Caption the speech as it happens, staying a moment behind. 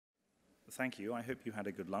thank you. I hope you had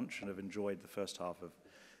a good lunch and have enjoyed the first half of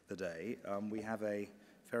the day. We have a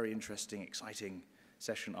very interesting, exciting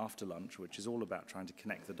session after lunch, which is all about trying to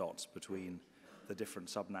connect the dots between the different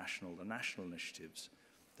subnational and national initiatives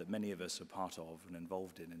that many of us are part of and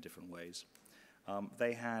involved in different ways.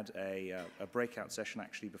 They had a breakout session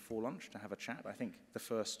actually before lunch to have a chat. I think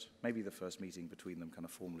maybe the first meeting between them kind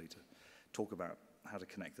of formally to talk about how to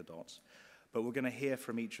connect the dots. But we're going to hear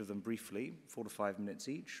from each of them briefly, 4 to 5 minutes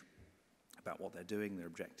each, about what they're doing, their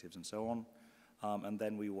objectives and so on. And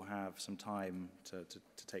then we will have some time to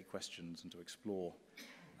take questions and to explore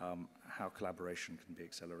how collaboration can be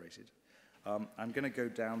accelerated. I'm going to go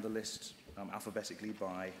down the list alphabetically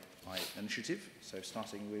by initiative, so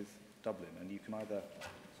starting with Dublin. And you can either,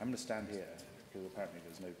 I'm going to stand here, because apparently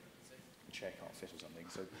there's no chair can't fit or something,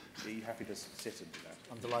 so are you happy to sit and do that?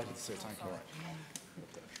 I'm delighted to sit, thank you. All right.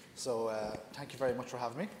 So thank you very much for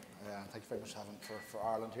having me. Thank you very much for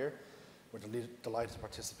Ireland here. We're delighted to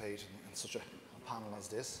participate in such a panel as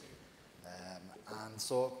this. And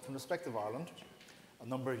so from the perspective of Ireland, a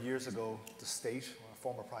number of years ago, the state, our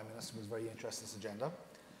former Prime Minister, was very interested in this agenda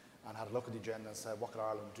and had a look at the agenda and said, what could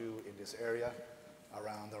Ireland do in this area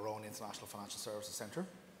around our own International Financial Services Centre,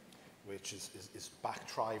 which is back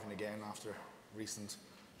thriving again after recent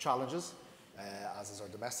challenges, as is our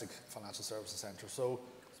domestic financial services centre. So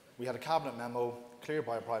we had a cabinet memo cleared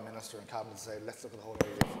by a Prime Minister and cabinet to say, let's look at the whole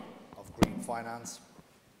area of green finance.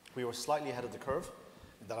 We were slightly ahead of the curve,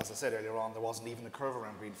 in that, as I said earlier on, there wasn't even a curve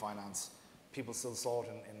around green finance. People still saw it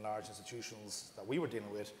in large institutions that we were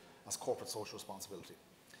dealing with as corporate social responsibility.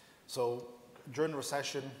 So during the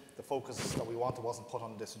recession, the focus that we wanted wasn't put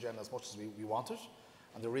on this agenda as much as we wanted.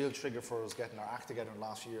 And the real trigger for us getting our act together in the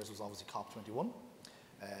last few years was obviously COP21,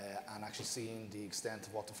 and actually seeing the extent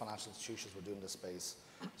of what the financial institutions were doing in this space.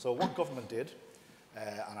 So what government did,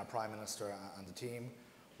 and our Prime Minister and the team,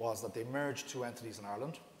 was that they merged 2 entities in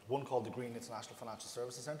Ireland, one called the Green International Financial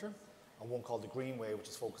Services Centre, and one called the Greenway, which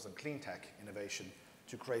is focused on clean tech innovation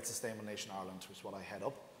to create Sustainable Nation Ireland, which is what I head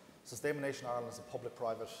up. Sustainable Nation Ireland is a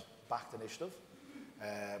public-private backed initiative,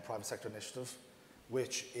 private sector initiative,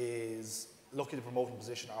 which is looking to promote and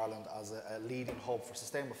position Ireland as a leading hub for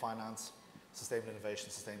sustainable finance, sustainable innovation,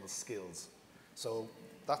 sustainable skills. So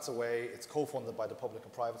that's a way, it's co-funded by the public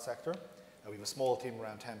and private sector. We have a small team,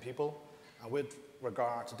 around 10 people. And with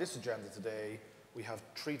regard to this agenda today, we have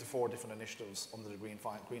 3 to 4 different initiatives under the Green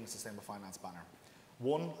and Sustainable Finance banner.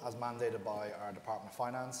 One, as mandated by our Department of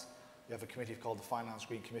Finance, we have a committee called the Finance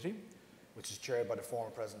Green Committee, which is chaired by the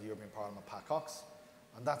former President of the European Parliament, Pat Cox.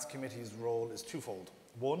 And that committee's role is twofold.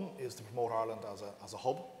 One is to promote Ireland as a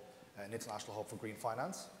hub, an international hub for green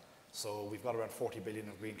finance. So we've got around 40 billion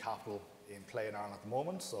of green capital in play in Ireland at the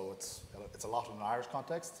moment, so it's a lot in an Irish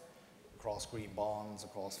context, across green bonds,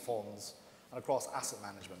 across funds, and across asset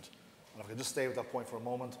management. And if I could just stay with that point for a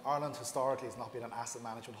moment, Ireland historically has not been an asset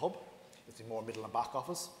management hub. It's been more middle and back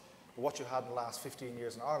office. But what you had in the last 15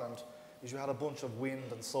 years in Ireland is you had a bunch of wind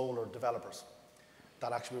and solar developers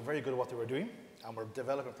that actually were very good at what they were doing and were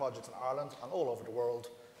developing projects in Ireland and all over the world,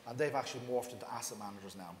 and they've actually morphed into asset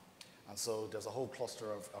managers now. And so there's a whole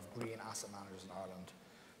cluster of green asset managers in Ireland.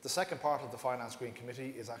 The second part of the Finance Green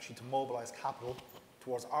Committee is actually to mobilise capital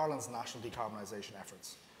towards Ireland's national decarbonisation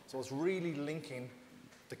efforts. So it's really linking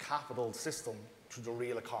the capital system to the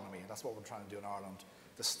real economy, and that's what we're trying to do in Ireland.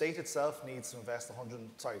 The state itself needs to invest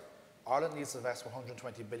Ireland needs to invest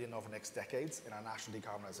 120 billion over the next decades in our national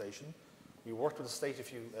decarbonisation. We worked with the state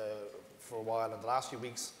for a while. In the last few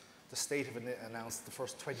weeks, the state have announced the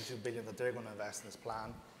first 22 billion that they're going to invest in this plan,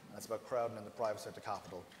 and it's about crowding in the private sector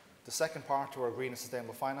capital. The second part to our Green and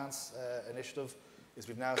Sustainable Finance initiative is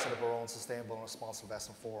we've now set up our own Sustainable and Responsible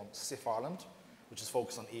Investment Forum, SIF Ireland, which is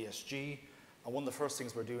focused on ESG. And one of the first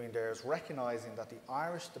things we're doing there is recognising that the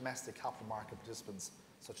Irish domestic capital market participants,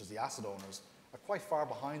 such as the asset owners, are quite far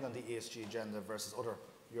behind on the ESG agenda versus other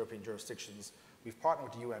European jurisdictions. We've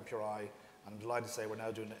partnered with the UNPRI, and I'm delighted to say we're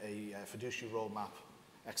now doing a fiduciary roadmap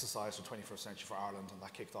exercise for 21st Century for Ireland, and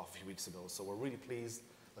that kicked off a few weeks ago. So we're really pleased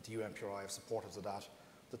that the UNPRI have supported us with that.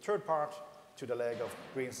 The third part to the leg of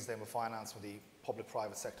green and sustainable finance with the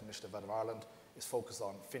public-private sector initiative out of Ireland is focused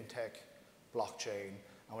on fintech, blockchain,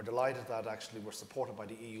 and we're delighted that actually we're supported by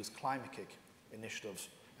the EU's Climate Kick initiative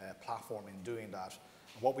platform in doing that.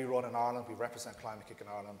 And what we run in Ireland, we represent Climate Kick in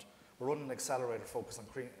Ireland. We're running an accelerator focused on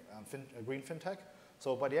green fintech.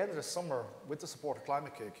 So by the end of the summer, with the support of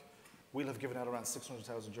Climate Kick, we'll have given out around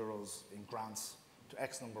 600,000 euros in grants to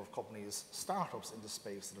X number of companies, startups in this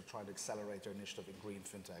space that are trying to accelerate their initiative in green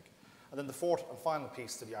fintech. And then the fourth and final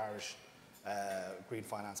piece to the Irish green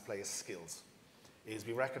finance play is skills. Is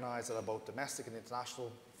we recognise that both domestic and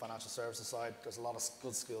international financial services side, there's a lot of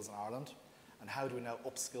good skills in Ireland, and how do we now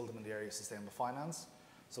upskill them in the area of sustainable finance?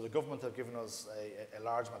 So the government have given us a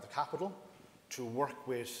large amount of capital to work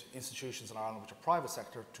with institutions in Ireland which are private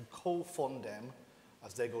sector to co-fund them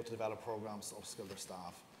as they go to develop programs to upskill their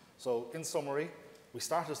staff. So in summary, we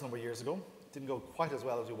started this a number of years ago. It didn't go quite as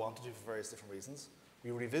well as we wanted to for various different reasons.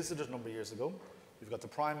 We revisited it a number of years ago. We've got the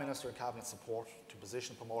Prime Minister and Cabinet support to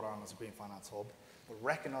position and promote Ireland as a green finance hub, but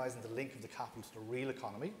recognising the link of the capital to the real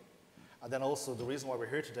economy. And then also the reason why we're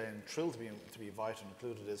here today and thrilled to be invited and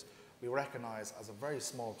included is we recognise as a very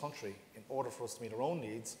small country, in order for us to meet our own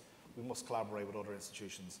needs, we must collaborate with other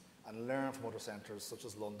institutions and learn from other centres such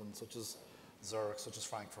as London, such as Zurich, such as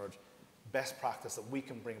Frankfurt, best practice that we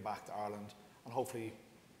can bring back to Ireland, and hopefully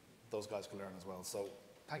those guys can learn as well. So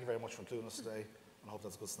thank you very much for including us today, and I hope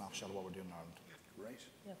that's a good snapshot of what we're doing in Ireland. Great.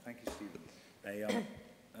 Yeah. Thank you, Stephen.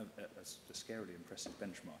 A scarily impressive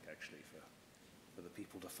benchmark, actually, for the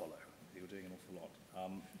people to follow. You're doing an awful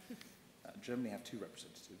lot. Germany have 2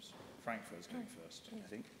 representatives. Frankfurt is going first, I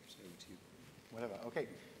think. So to you. Whatever. Okay.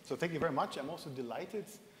 So thank you very much. I'm also delighted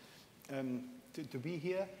to be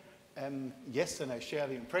here. Yes, and I share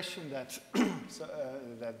the impression that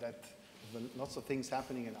that lots of things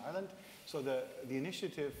happening in Ireland. So the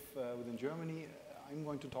initiative within Germany I'm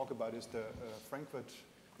going to talk about is the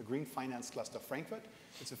Green Finance Cluster Frankfurt.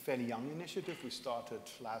 It's a fairly young initiative. We started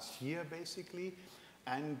last year, basically.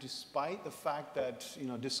 And despite the fact that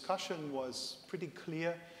discussion was pretty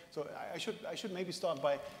clear, so I should maybe start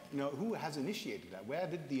by who has initiated that? Where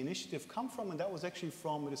did the initiative come from? And that was actually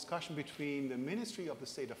from a discussion between the Ministry of the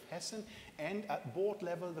State of Hessen and at board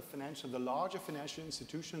level the larger financial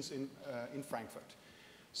institutions in Frankfurt.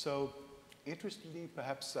 So interestingly,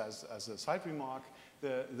 perhaps as a side remark,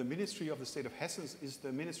 the Ministry of the State of Hessen is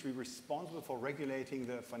the ministry responsible for regulating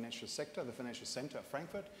the financial sector, the financial center of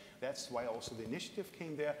Frankfurt. That's why also the initiative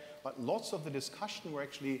came there. But lots of the discussion were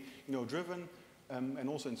actually driven and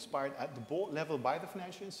also inspired at the board level by the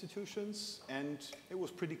financial institutions. And it was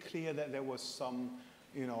pretty clear that there was some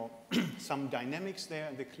some dynamics there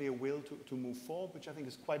and the clear will to move forward, which I think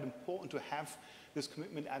is quite important to have this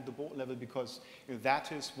commitment at the board level, because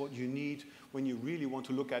that is what you need when you really want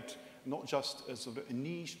to look at not just a sort of a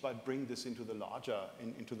niche, but bring this into the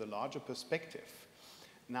larger perspective.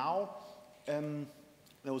 Now,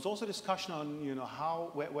 there was also discussion on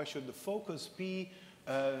where should the focus be,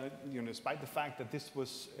 despite the fact that this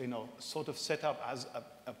was sort of set up as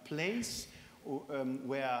a place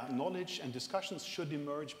where knowledge and discussions should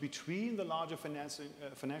emerge between the larger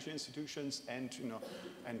financial institutions and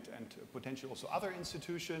potentially also other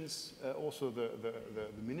institutions, also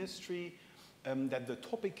the ministry. That the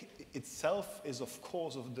topic itself is, of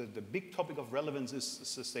course, the big topic of relevance is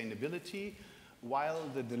sustainability, while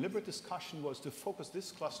the deliberate discussion was to focus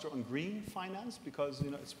this cluster on green finance, because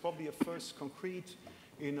it's probably a first concrete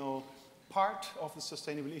part of the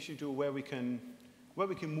sustainable issue where we can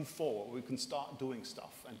move forward, we can start doing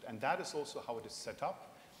stuff. And that is also how it is set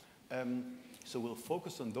up. So we'll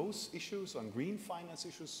focus on those issues, on green finance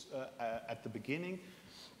issues at the beginning.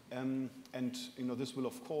 And this will,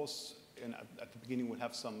 of course, at the beginning we'll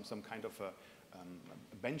have some kind of a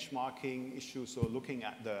benchmarking issue, so looking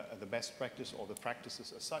at the best practice or the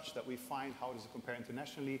practices as such that we find, how does it compare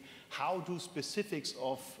internationally, how do specifics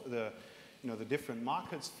of the different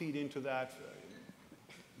markets feed into that.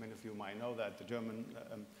 Many of you might know that the German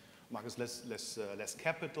market is less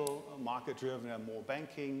capital market driven and more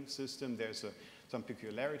banking system. There's some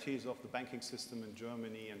peculiarities of the banking system in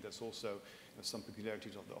Germany, and there's also some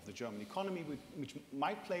peculiarities of the German economy which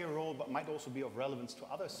might play a role but might also be of relevance to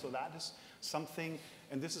others. So that is something,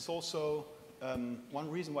 and this is also one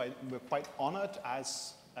reason why we're quite honored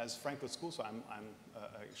as Frankfurt School, so I'm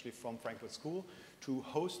actually from Frankfurt School, to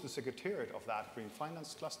host the secretariat of that Green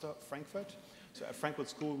Finance Cluster Frankfurt. So at Frankfurt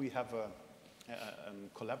School we have a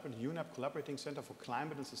UNEP Collaborating Center for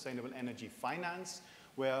Climate and Sustainable Energy Finance,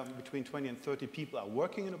 where between 20 and 30 people are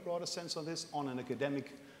working in a broader sense on this on an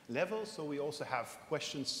academic level. So we also have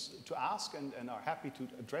questions to ask and are happy to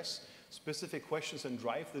address specific questions and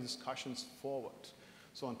drive the discussions forward.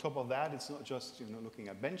 So on top of that, it's not just looking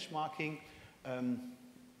at benchmarking.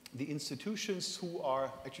 The institutions who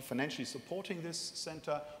are actually financially supporting this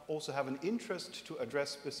center also have an interest to address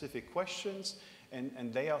specific questions,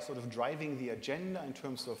 and they are sort of driving the agenda in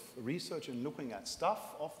terms of research and looking at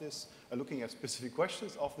stuff of this, looking at specific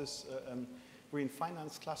questions of this green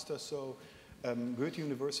finance cluster. So Goethe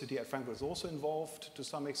University at Frankfurt is also involved to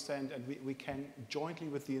some extent, and we can jointly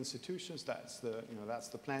with the institutions, that's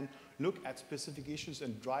the plan, look at specific issues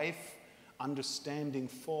and drive understanding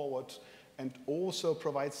forward and also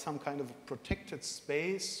provide some kind of protected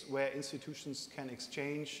space where institutions can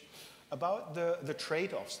exchange about the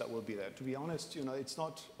trade-offs that will be there. To be honest, you know, it's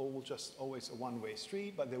not all just always a one-way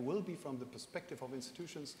street, but there will be, from the perspective of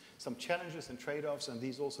institutions, some challenges and trade-offs, and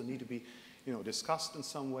these also need to be, you know, discussed in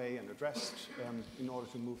some way and addressed in order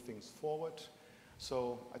to move things forward.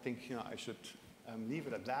 So I think, you know, I should leave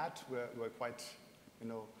it at that. We're quite, you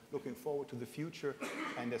know, looking forward to the future,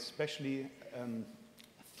 and especially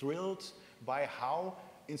thrilled by how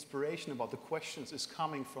inspiration about the questions is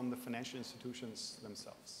coming from the financial institutions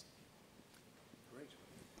themselves. Great,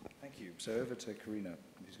 thank you. So over to Karina,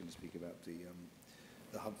 who's going to speak about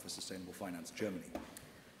the Hub for Sustainable Finance, Germany.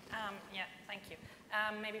 Yeah, thank you.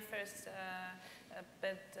 Maybe first a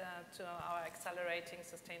bit to our Accelerating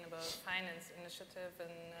Sustainable Finance Initiative,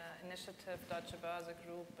 an initiative Deutsche Börse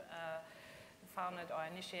Group founded or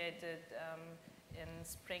initiated in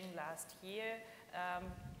spring last year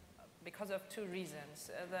because of two reasons.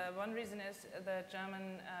 The one reason is the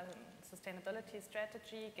German sustainability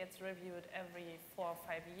strategy gets reviewed every 4 or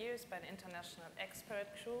 5 years by an international expert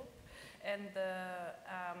group, and the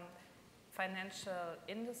financial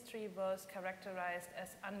industry was characterized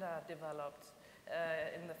as underdeveloped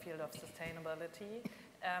in the field of sustainability,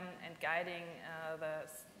 and guiding the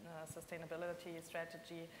sustainability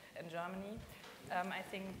strategy in Germany. I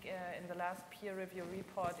think in the last peer review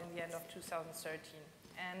report in the end of 2013.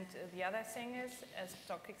 And the other thing is, as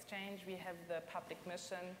stock exchange, we have the public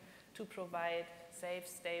mission to provide safe,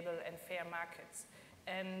 stable, and fair markets.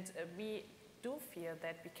 And we do fear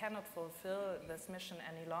that we cannot fulfill this mission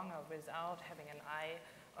any longer without having an eye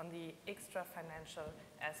on the extra financial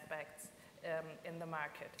aspects in the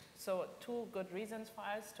market. So 2 good reasons for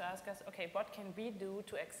us to ask us, okay, what can we do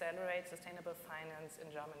to accelerate sustainable finance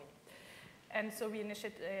in Germany? And so we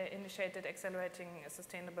initiated Accelerating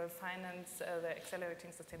Sustainable Finance, the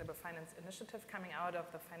Accelerating Sustainable Finance Initiative coming out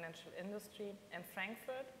of the financial industry in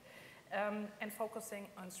Frankfurt, and focusing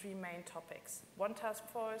on 3 main topics. One task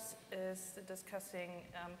force is discussing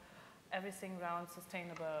everything around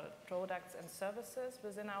sustainable products and services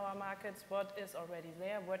within our markets. What is already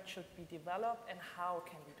there, what should be developed, and how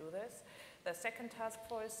can we do this? The second task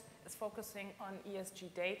force is focusing on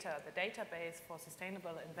ESG data, the database for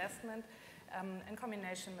sustainable investment, in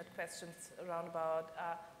combination with questions around about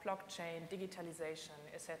blockchain, digitalization,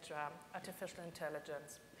 etc., artificial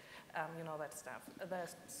intelligence, you know, that stuff. The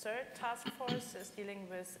third task force is dealing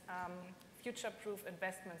with future-proof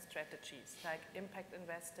investment strategies like impact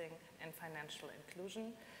investing and financial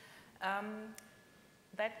inclusion.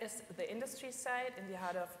 That is the industry side in the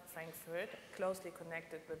heart of Frankfurt, closely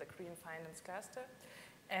connected with the Green Finance Cluster.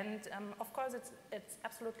 And of course, it's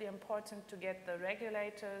absolutely important to get the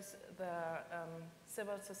regulators, the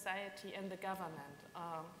civil society, and the government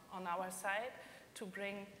on our side to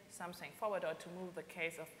bring something forward or to move the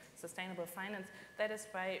case of sustainable finance. That is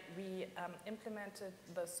why we implemented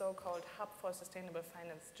the so-called Hub for Sustainable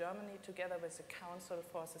Finance Germany together with the Council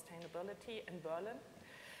for Sustainability in Berlin.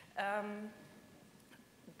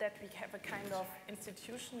 That we have a kind of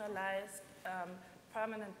institutionalized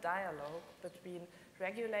permanent dialogue between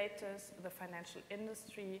regulators, the financial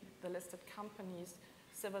industry, the listed companies,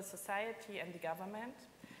 civil society, and the government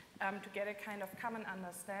to get a kind of common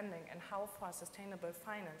understanding and how far sustainable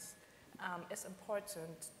finance is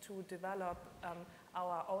important to develop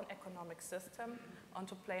our own economic system and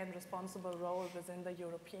to play a responsible role within the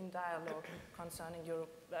European dialogue concerning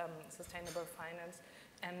sustainable finance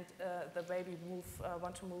and the way we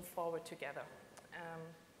want to move forward together.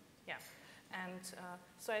 Yeah. And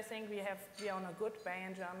so I think we are on a good way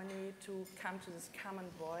in Germany to come to this common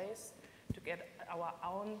voice, to get our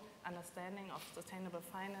own understanding of sustainable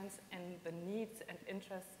finance and the needs and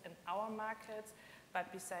interests in our markets,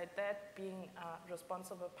 but beside that, being a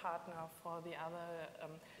responsible partner for the other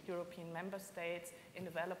European member states in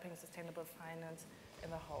developing sustainable finance in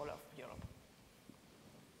the whole of Europe.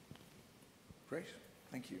 Great,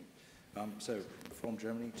 thank you. So from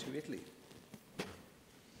Germany to Italy.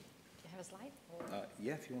 Have a slide?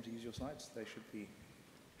 Yeah, if you want to use your slides, they should be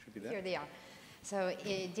there. Here they are. So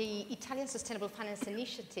the Italian Sustainable Finance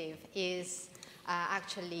Initiative is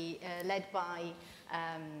actually led by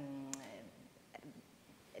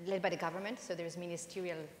the government. So there is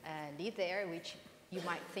ministerial lead there, which you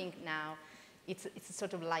might think now it's a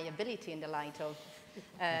sort of liability in the light of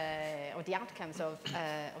the outcomes of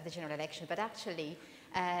the general election. But actually,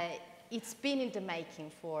 it's been in the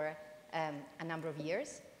making for a number of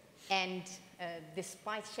years. And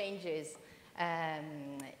despite changes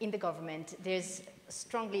in the government, there's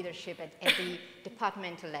strong leadership at the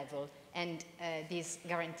departmental level, and this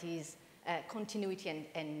guarantees continuity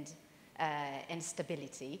and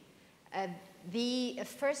stability. The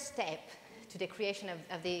first step to the creation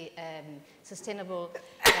of the Sustainable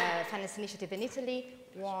Finance Initiative in Italy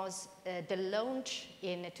was the launch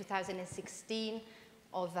in 2016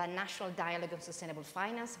 of a national dialogue on sustainable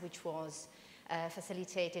finance, which was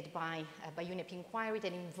facilitated by UNEP Inquiry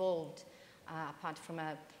that involved, apart from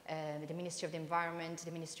the Ministry of the Environment,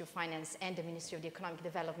 the Ministry of Finance, and the Ministry of the Economic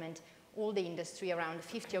Development, all the industry, around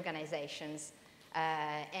 50 organizations.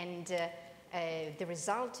 The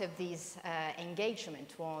result of this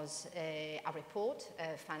engagement was a report,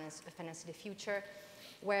 Finance of the Future,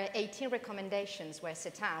 where 18 recommendations were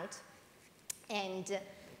set out, and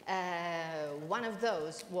one of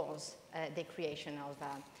those was the creation of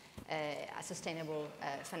a sustainable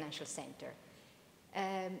financial center.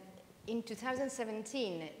 In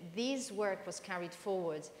 2017, this work was carried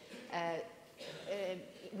forward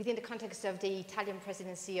within the context of the Italian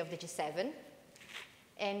presidency of the G7,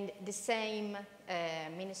 and the same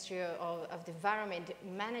Ministry of the Environment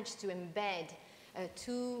managed to embed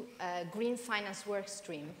two green finance work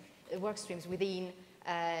streams within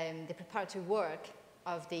the preparatory work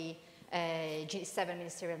of the G7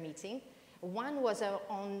 ministerial meeting. One was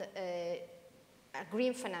on a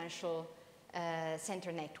green financial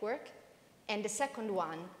center network, and the second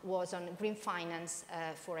one was on green finance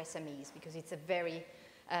for SMEs, because it's a very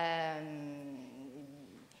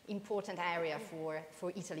important area for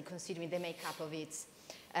Italy, considering the makeup of its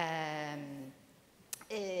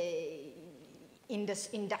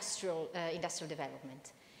industrial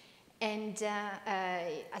development. And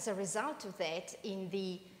as a result of that, in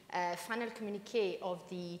the final communiqué of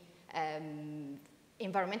the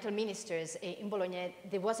environmental ministers in Bologna,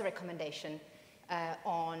 there was a recommendation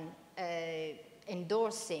on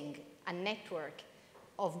endorsing a network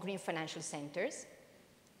of green financial centers,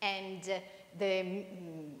 and a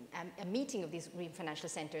meeting of these green financial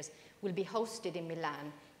centers will be hosted in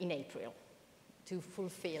Milan in April to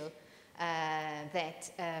fulfill that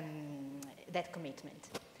commitment.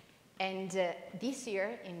 And this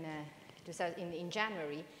year, in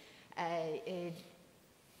January,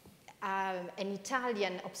 an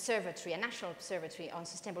Italian observatory, a national observatory on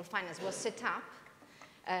sustainable finance, was set up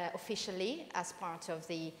officially as part of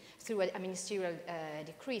through a ministerial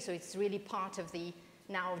decree. So it's really part of the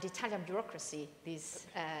Italian bureaucracy, this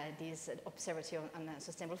observatory on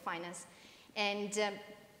sustainable finance. And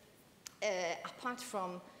apart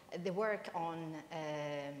from the work on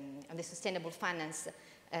the sustainable finance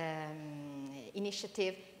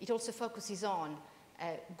initiative, it also focuses on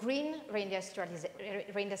green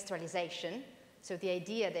reindustrialization, so the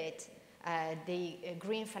idea that the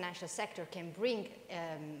green financial sector can bring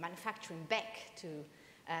manufacturing back to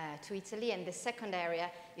Italy. And the second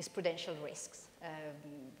area is prudential risks,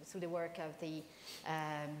 through the work of the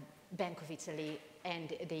Bank of Italy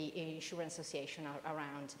and the Insurance Association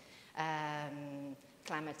around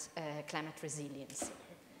climate resilience.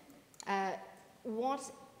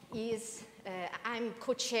 I'm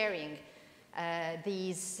co-chairing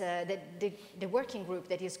the working group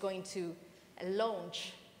that is going to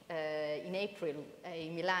launch in April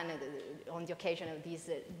in Milan on the occasion of this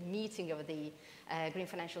meeting of the green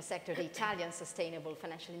financial sector, the Italian Sustainable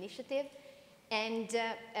Financial Initiative. And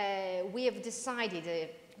we have decided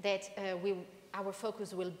that our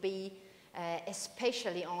focus will be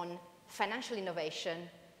especially on financial innovation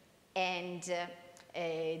and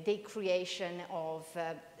the creation of,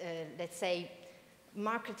 let's say,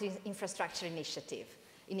 market infrastructure initiatives.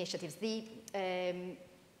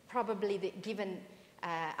 Given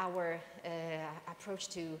our approach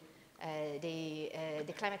to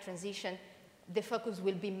the climate transition, the focus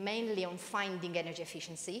will be mainly on finding energy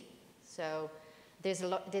efficiency. So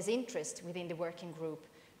there's interest within the working group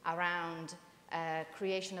around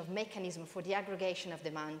creation of mechanism for the aggregation of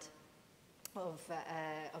demand of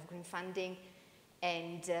green funding,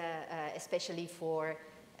 and especially for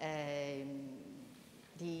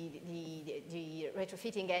the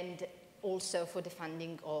retrofitting, and also for the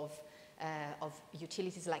funding of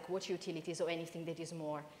utilities like water utilities, or anything that is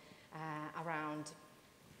more around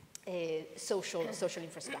social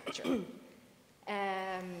infrastructure.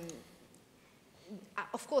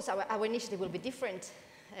 Of course, our initiative will be different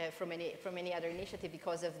from any other initiative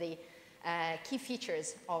because of the key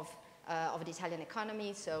features of the Italian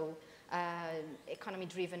economy. So, economy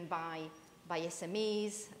driven by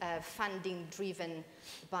SMEs, funding driven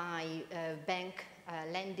by bank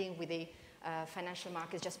lending, with the financial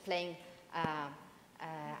markets just playing a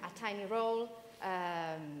tiny role.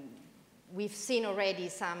 We've seen already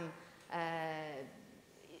some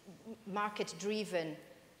market-driven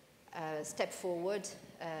step forward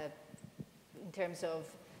in terms of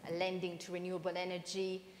lending to renewable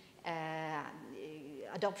energy,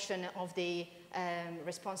 adoption of the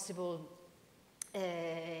responsible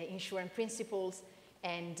insurance principles,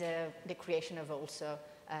 and the creation of also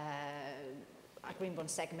a green bond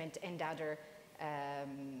segment and other,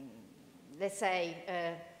 let's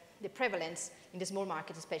say, the prevalence in the small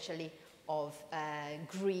market, especially of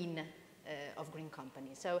green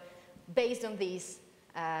companies. So, based on this,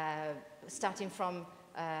 starting from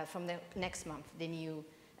the next month, the new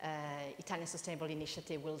Italian Sustainable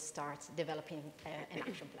Initiative will start developing an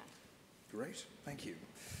action plan. Great, thank you.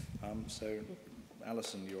 So,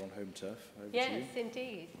 Alison, you're on home turf. Over yes, to you.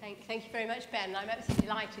 indeed. Thank you very much, Ben. I'm absolutely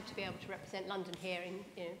delighted to be able to represent London here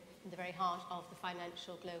in the very heart of the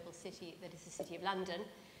financial global city that is the City of London,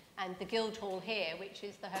 and the Guildhall here, which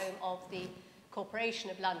is the home of the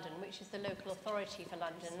Corporation of London, which is the local authority for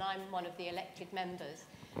London, and I'm one of the elected members.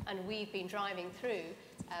 And we've been driving through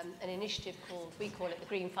an initiative we call it the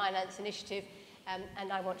Green Finance Initiative,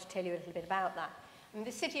 and I want to tell you a little bit about that. And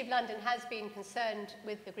the City of London has been concerned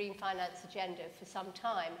with the Green Finance agenda for some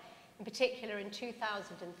time. In particular, in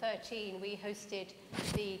 2013, we hosted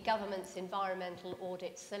the government's Environmental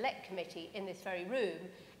Audit Select Committee in this very room,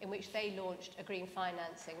 in which they launched a Green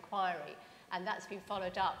Finance inquiry. And that's been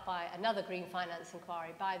followed up by another Green Finance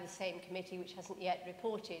inquiry by the same committee, which hasn't yet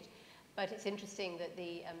reported. But it's interesting that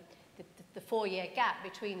the 4-year gap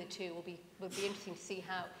between the two will be interesting to see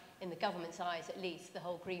how, in the government's eyes at least, the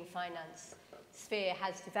whole green finance sphere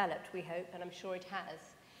has developed, we hope, and I'm sure it has.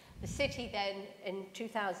 The city then, in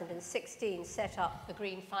 2016, set up the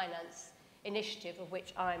Green Finance Initiative, of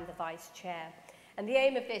which I'm the vice chair. And the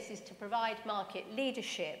aim of this is to provide market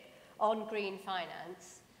leadership on green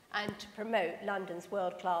finance and to promote London's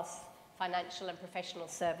world-class financial and professional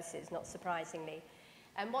services, not surprisingly.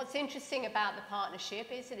 And what's interesting about the partnership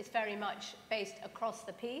is that it's very much based across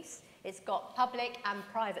the piece. It's got public and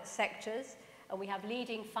private sectors, and we have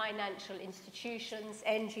leading financial institutions,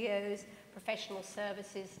 NGOs, professional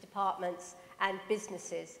services departments, and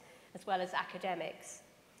businesses, as well as academics.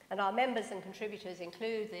 And our members and contributors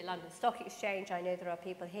include the London Stock Exchange, I know there are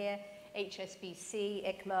people here,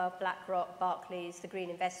 HSBC, ICMA, BlackRock, Barclays, the Green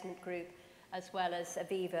Investment Group, as well as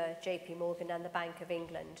Aviva, JP Morgan, and the Bank of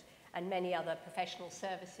England, and many other professional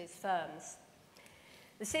services firms.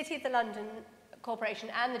 The City of the London Corporation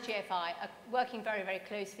and the GFI are working very, very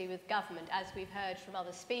closely with government. As we've heard from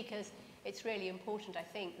other speakers, it's really important, I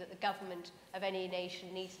think, that the government of any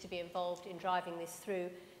nation needs to be involved in driving this through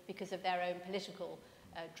because of their own political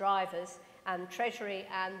drivers. And Treasury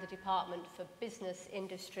and the Department for Business,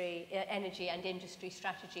 Industry, Energy and Industry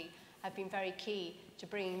Strategy have been very key to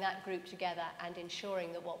bringing that group together and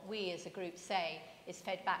ensuring that what we as a group say is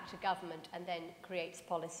fed back to government and then creates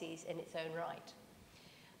policies in its own right.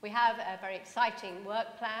 We have a very exciting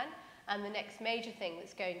work plan, and the next major thing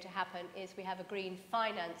that's going to happen is we have a Green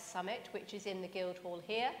Finance Summit, which is in the Guildhall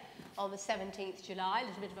here on the 17th July. A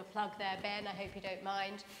little bit of a plug there, Ben, I hope you don't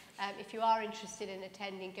mind. If you are interested in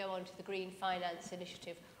attending, go onto the Green Finance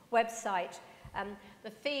Initiative website. The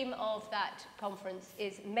theme of that conference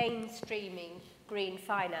is mainstreaming green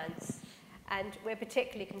finance, and we're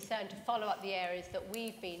particularly concerned to follow up the areas that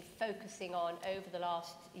we've been focusing on over the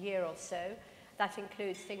last year or so. That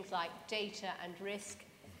includes things like data and risk,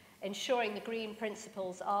 ensuring the green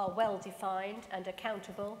principles are well defined and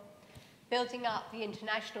accountable, building up the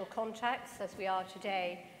international contacts as we are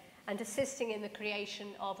today, and assisting in the creation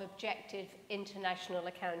of objective international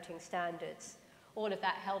accounting standards. All of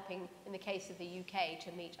that helping, in the case of the UK,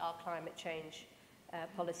 to meet our climate change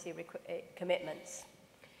policy commitments.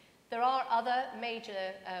 There are other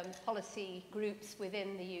major policy groups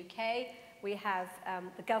within the UK. We have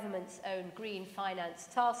the government's own Green Finance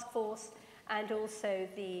Task Force and also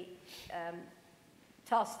the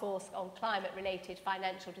Task Force on Climate-Related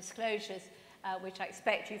Financial Disclosures, which I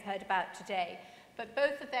expect you've heard about today. But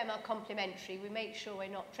both of them are complementary. We make sure we're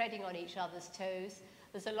not treading on each other's toes.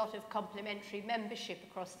 There's a lot of complementary membership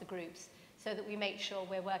across the groups so that we make sure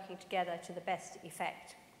we're working together to the best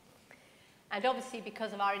effect. And obviously,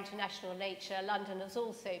 because of our international nature, London has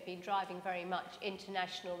also been driving very much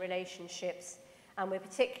international relationships, and we're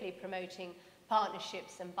particularly promoting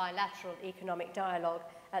partnerships and bilateral economic dialogue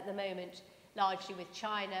at the moment, largely with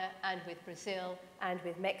China and with Brazil and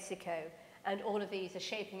with Mexico. And all of these are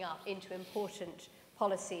shaping up into important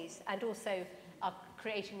policies and also are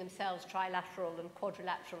creating themselves trilateral and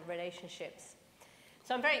quadrilateral relationships.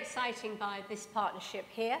 So I'm very excited by this partnership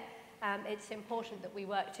here. It's important that we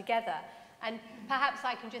work together. And perhaps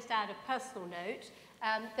I can just add a personal note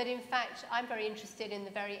that in fact I'm very interested in the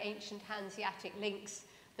very ancient Hanseatic links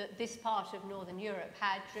that this part of Northern Europe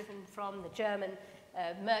had, driven from the German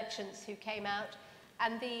merchants who came out.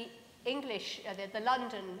 And the English, the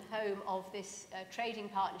London home of this trading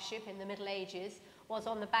partnership in the Middle Ages was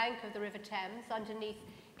on the bank of the River Thames underneath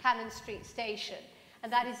Cannon Street Station.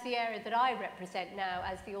 And that is the area that I represent now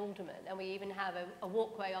as the alderman. And we even have a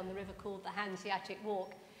walkway on the river called the Hanseatic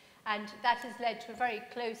Walk. And that has led to a very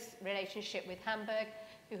close relationship with Hamburg,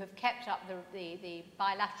 who have kept up the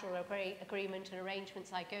bilateral agreement and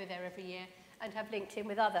arrangements. I go there every year and have linked in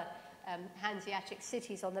with other Hanseatic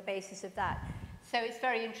cities on the basis of that. So it's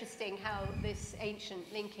very interesting how this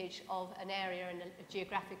ancient linkage of an area and a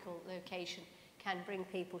geographical location can bring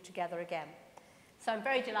people together again. So I'm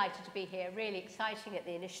very delighted to be here, really exciting at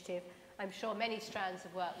the initiative. I'm sure many strands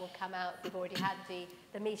of work will come out. We've already had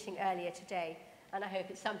the meeting earlier today, and I hope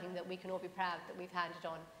it's something that we can all be proud that we've handed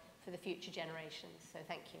on for the future generations. So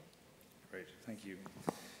thank you. Great, thank you.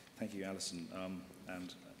 Thank you, Alison,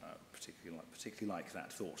 and particularly like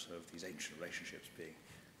that thought of these ancient relationships being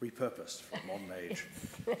repurposed for a modern age.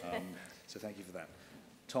 So thank you for that.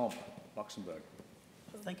 Tom, Luxembourg.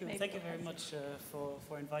 Thank you very much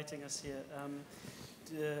for inviting us here.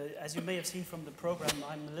 As you may have seen from the program,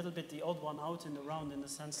 I'm a little bit the odd one out in the round in the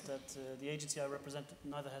sense that the agency I represent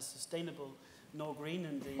neither has sustainable nor green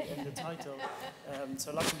in the title.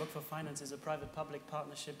 So Luxembourg for Finance is a private-public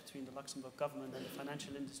partnership between the Luxembourg government and the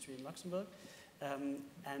financial industry in Luxembourg.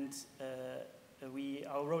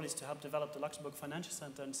 Our role is to help develop the Luxembourg Financial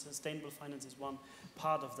Center, and sustainable finance is one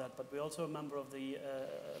part of that. But we're also a member of the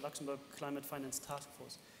Luxembourg Climate Finance Task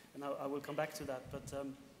Force, and I will come back to that. But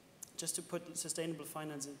just to put sustainable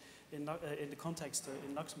finance in the context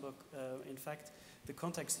in Luxembourg, in fact, the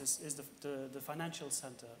context is the financial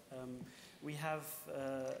center. We have,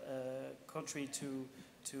 contrary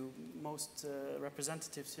to most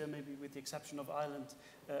representatives here, maybe with the exception of Ireland,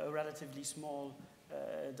 a relatively small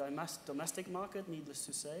domestic market, needless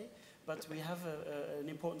to say, but we have an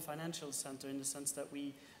important financial center in the sense that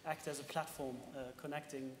we act as a platform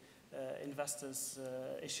connecting investors,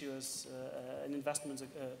 issuers, and investments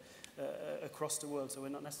across the world. So we're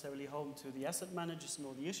not necessarily home to the asset managers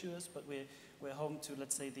nor the issuers, but we're home to,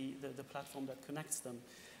 let's say, the platform that connects them.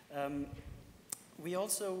 We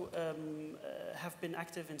also have been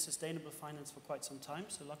active in sustainable finance for quite some time.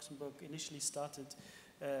 So Luxembourg initially started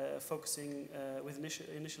focusing with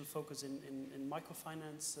initial focus in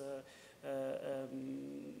microfinance,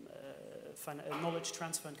 knowledge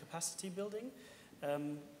transfer and capacity building.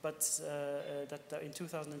 But in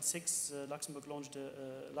 2006, Luxembourg launched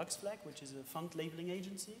LuxFlag, which is a fund labeling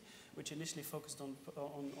agency, which initially focused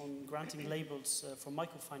on granting labels for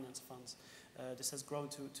microfinance funds. This has grown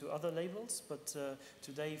to other labels, but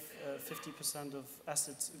today 50% of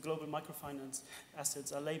assets, global microfinance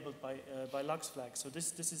assets, are labeled by LuxFlag. So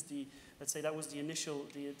this is the, let's say that was the initial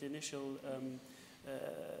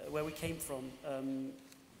where we came from.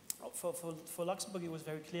 For Luxembourg, it was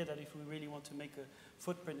very clear that if we really want to make a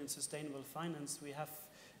footprint in sustainable finance, we have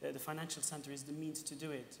the financial center is the means to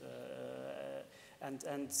do it.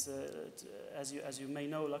 As you may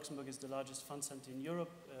know, Luxembourg is the largest fund center in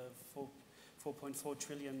Europe, 4.4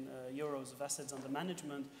 trillion euros of assets under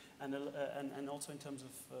management, and also in terms of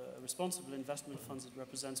responsible investment funds, it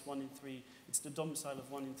represents 1 in 3. It's the domicile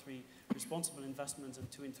of 1 in 3 responsible investments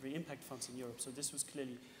and 2 in 3 impact funds in Europe. So this was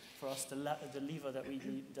clearly for us the lever that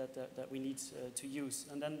we need to use.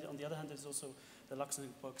 And then on the other hand, there's also the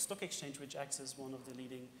Luxembourg Stock Exchange, which acts as one of the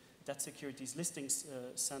leading debt securities listings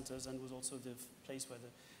centers, and was also the place where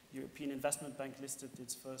the European Investment Bank listed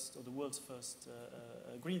its first, or the world's first,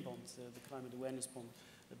 green bond, the climate awareness bond,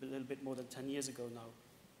 a little bit more than 10 years ago now.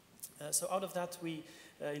 So out of that, we,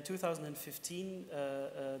 in 2015,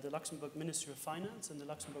 the Luxembourg Ministry of Finance and the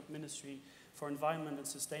Luxembourg Ministry for Environment and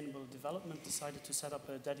Sustainable Development decided to set up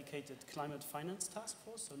a dedicated climate finance task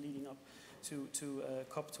force, so leading up to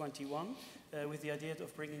COP21, with the idea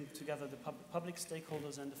of bringing together the public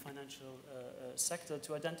stakeholders and the financial sector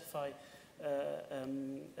to identify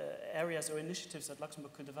areas or initiatives that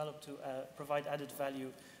Luxembourg could develop to provide added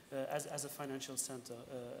value as a financial center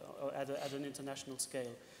or at an international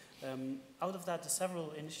scale. Out of that,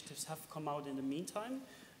 several initiatives have come out in the meantime.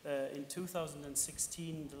 In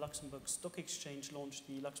 2016, the Luxembourg Stock Exchange launched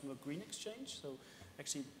the Luxembourg Green Exchange, so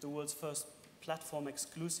actually the world's first platform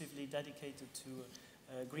exclusively dedicated to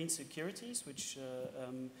green securities, which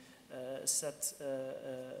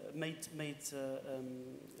made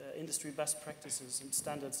industry best practices and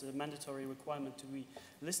standards a mandatory requirement to be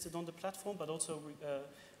listed on the platform, but also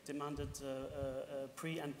demanded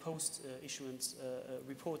pre- and post-issuance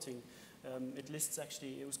reporting. It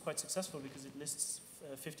was quite successful because it lists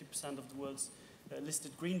 50% of the world's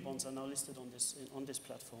listed green bonds are now listed on this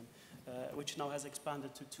platform. which now has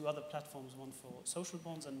expanded to 2 other platforms, one for social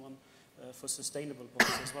bonds and one for sustainable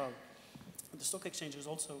bonds as well. The stock exchange has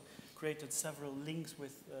also created several links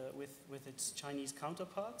with its Chinese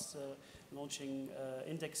counterparts, launching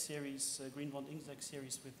index series, green bond index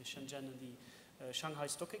series with the Shenzhen and the Shanghai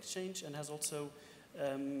Stock Exchange, and has also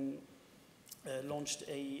launched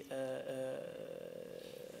a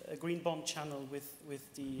green bond channel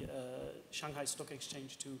with the Shanghai Stock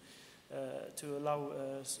Exchange to allow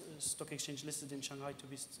stock exchange listed in Shanghai to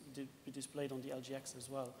be displayed on the LGX as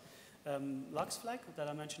well. LuxFlag, that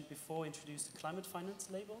I mentioned before, introduced the climate finance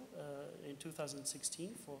label in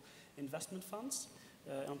 2016 for investment funds,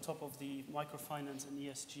 on top of the microfinance and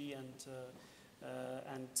ESG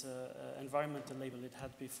and environmental label it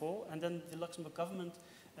had before. And then the Luxembourg government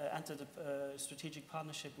entered a strategic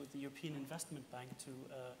partnership with the European Investment Bank to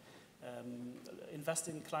invest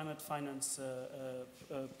in climate finance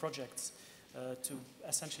projects to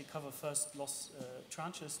essentially cover first loss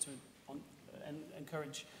tranches to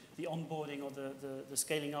encourage the onboarding or the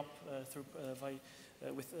scaling up through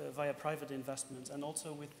via private investments, and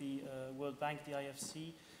also with the World Bank, the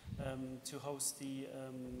IFC, to host the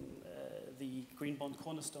Green Bond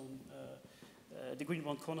Cornerstone,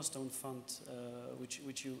 Fund,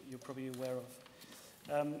 which you're probably aware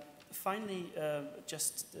of. Finally,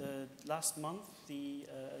 just last month,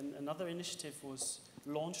 another initiative was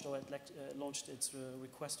launched, or launched its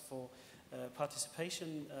request for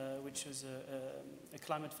participation, which is a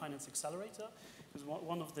climate finance accelerator. Because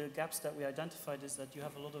one of the gaps that we identified is that you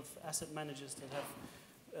have a lot of asset managers that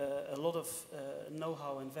have a lot of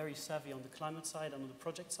know-how and very savvy on the climate side and on the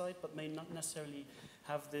project side, but may not necessarily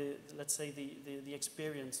have let's say, the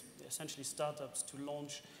experience, essentially startups, to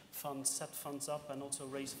launch funds, set funds up, and also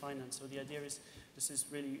raise finance. So the idea is this is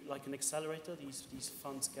really like an accelerator.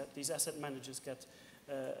 These asset managers get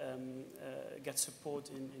support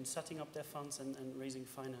in setting up their funds and raising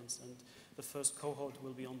finance. And the first cohort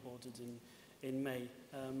will be onboarded in May.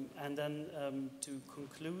 And then to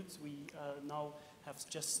conclude, we now have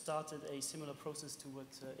just started a similar process to what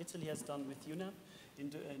Italy has done with UNEP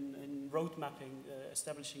in road mapping,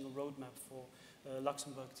 establishing a roadmap for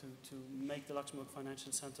Luxembourg to make the Luxembourg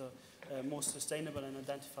Financial Center more sustainable and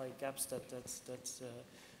identify gaps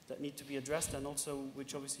that need to be addressed, and also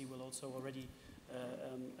which obviously will also already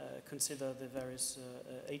consider the various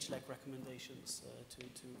HLAC recommendations to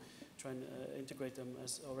try and integrate them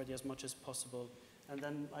as much as possible. And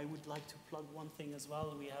then I would like to plug one thing as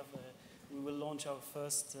well. We will launch our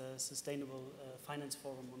first Sustainable Finance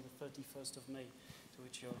Forum on the 31st of May, to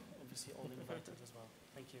which you're obviously all invited as well.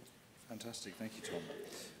 Thank you. Fantastic, thank you,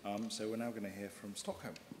 Tom. So we're now going to hear from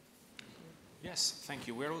Stockholm. Yes, thank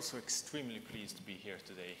you. We're also extremely pleased to be here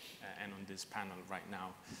today and on this panel right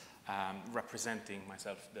now, representing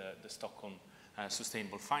myself, the Stockholm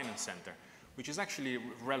Sustainable Finance Center, which is actually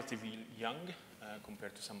relatively young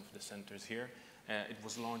compared to some of the centers here. It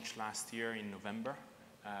was launched last year in November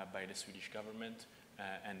by the Swedish government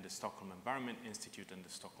and the Stockholm Environment Institute and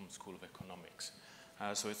the Stockholm School of Economics.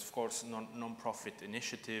 So it's, of course, a non-profit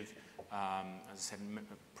initiative, as I said,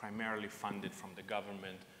 primarily funded from the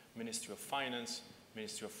government, Ministry of Finance,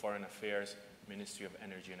 Ministry of Foreign Affairs, Ministry of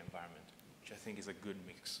Energy and Environment, which I think is a good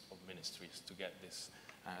mix of ministries to get this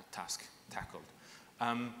task tackled.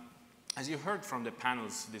 As you heard from the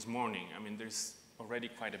panels this morning, I mean, there's already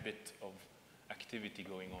quite a bit of activity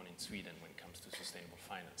going on in Sweden when it comes to sustainable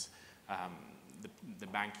finance. The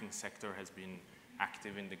banking sector has been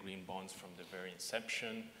active in the green bonds from the very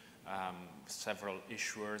inception. Several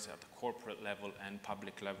issuers at the corporate level and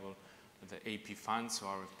public level, the AP funds, so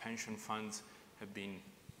our pension funds, have been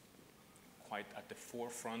quite at the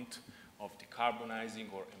forefront of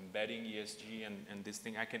decarbonizing or embedding ESG and this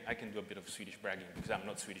thing. I can do a bit of Swedish bragging because I'm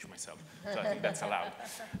not Swedish myself, so I think that's allowed.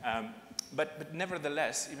 But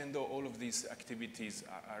nevertheless, even though all of these activities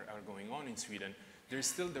are going on in Sweden, there is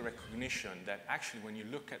still the recognition that actually when you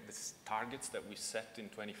look at the targets that we set in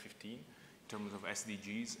 2015 in terms of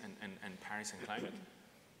SDGs and Paris and climate,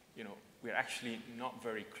 you know, we're actually not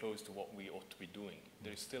very close to what we ought to be doing.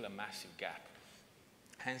 There is still a massive gap.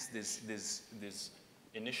 Hence this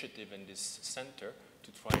initiative and this center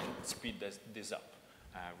to try and speed this up,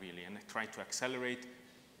 really, and try to accelerate,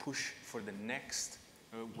 push for the next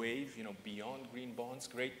wave, you know, beyond green bonds,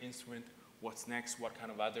 great instrument. What's next? What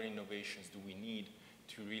kind of other innovations do we need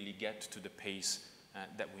to really get to the pace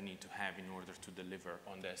that we need to have in order to deliver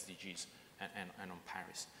on the SDGs and on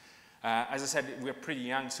Paris? As I said, we're pretty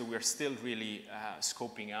young, so we're still really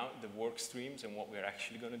scoping out the work streams and what we're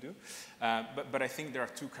actually going to do. But I think there are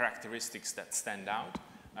two characteristics that stand out.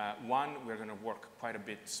 One, we're going to work quite a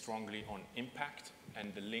bit strongly on impact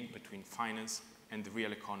and the link between finance and the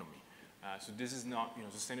real economy. So this is not,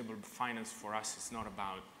 sustainable finance for us is not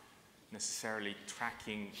about necessarily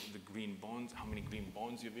tracking the green bonds, how many green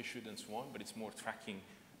bonds you've issued and so on, but it's more tracking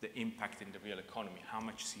the impact in the real economy. How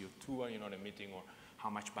much CO2 are you not emitting, or how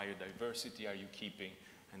much biodiversity are you keeping?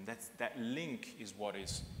 And that link is what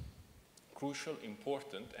is crucial,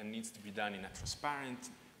 important, and needs to be done in a transparent,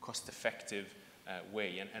 cost-effective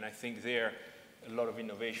way. And I think there, a lot of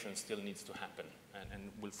innovation still needs to happen,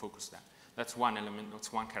 and we'll focus that. That's one element,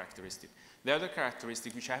 that's one characteristic. The other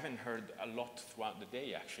characteristic, which I haven't heard a lot throughout the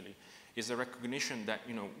day actually, is a recognition that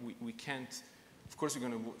we can't, of course we're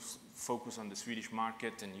going to focus on the Swedish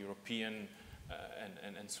market and European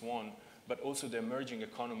and so on, but also the emerging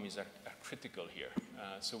economies are critical here.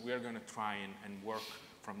 So we are going to try and work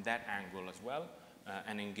from that angle as well,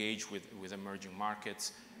 and engage with emerging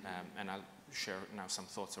markets, and I'll share now some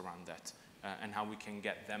thoughts around that, and how we can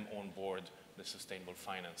get them on board the sustainable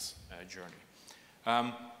finance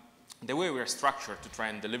journey. The way we are structured to try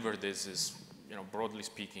and deliver this is, broadly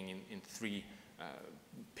speaking, in three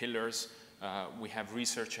pillars. We have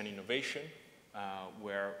research and innovation,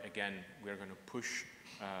 where, again, we're going to push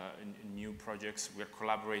new projects. We're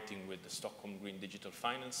collaborating with the Stockholm Green Digital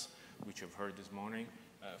Finance, which you've heard this morning,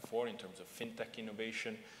 in terms of fintech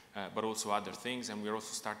innovation, but also other things. And we're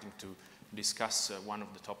also starting to discuss one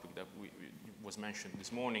of the topics that was mentioned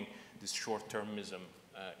this morning, this short-termism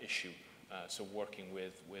issue. So working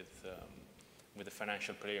with the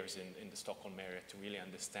financial players in the Stockholm area to really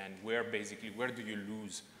understand where do you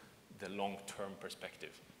lose the long-term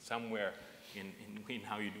perspective. Somewhere in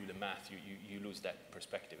how you do the math, you lose that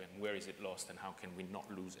perspective, and where is it lost, and how can we not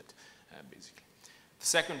lose it, basically. The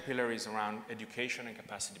second pillar is around education and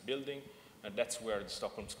capacity building. That's where the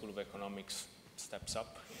Stockholm School of Economics steps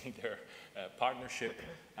up in their partnership.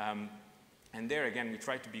 And there, again, we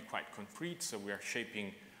try to be quite concrete, so we are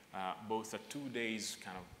shaping both a 2 days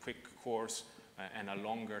kind of quick course and a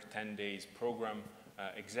longer 10 days program,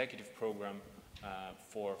 executive program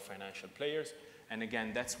for financial players. And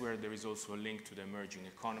again, that's where there is also a link to the emerging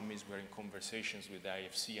economies. We're in conversations with the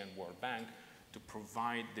IFC and World Bank to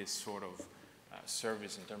provide this sort of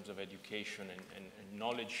service in terms of education and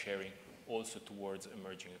knowledge sharing also towards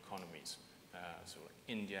emerging economies. So like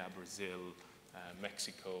India, Brazil,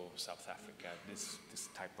 Mexico, South Africa, this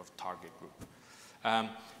type of target group.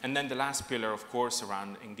 And then the last pillar, of course,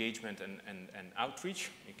 around engagement and outreach.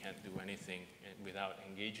 You can't do anything without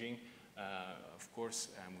engaging, of course,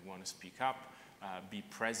 and we want to speak up, be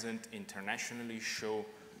present internationally, show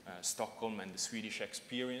Stockholm and the Swedish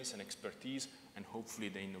experience and expertise, and hopefully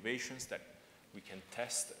the innovations that we can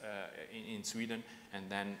test in Sweden, and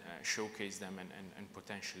then showcase them and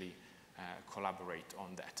potentially collaborate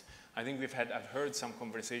on that. I think I've heard some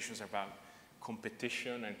conversations about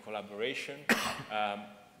competition and collaboration.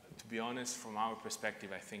 To be honest, from our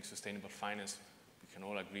perspective, I think sustainable finance, we can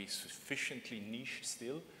all agree, is sufficiently niche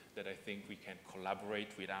still that I think we can collaborate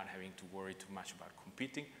without having to worry too much about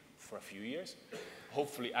competing for a few years.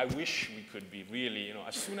 Hopefully, I wish we could be really,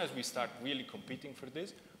 as soon as we start really competing for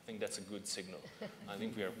this, I think that's a good signal. I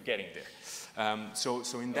think we are getting there.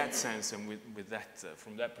 So in that sense, and with that,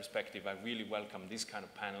 from that perspective, I really welcome these kind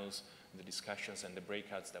of panels, the discussions and the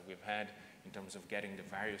breakouts that we've had in terms of getting the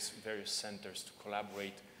various centers to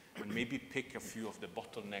collaborate and maybe pick a few of the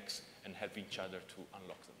bottlenecks and help each other to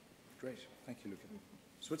unlock them. Great, thank you, Luca.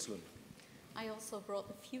 Switzerland. I also brought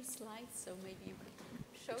a few slides, so maybe you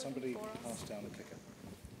could show Somebody them for us. pass down the clicker.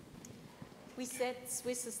 We set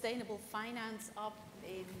Swiss Sustainable Finance up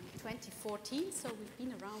in 2014, so we've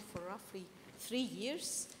been around for roughly 3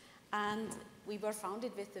 years, and we were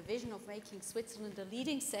founded with the vision of making Switzerland a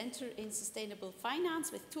leading center in sustainable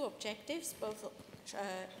finance with 2 objectives, both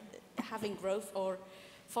having growth or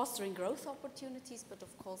fostering growth opportunities, but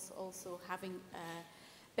of course also having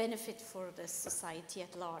benefit for the society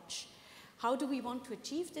at large. How do we want to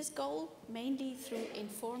achieve this goal? Mainly through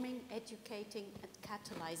informing, educating, and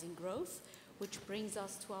catalyzing growth, which brings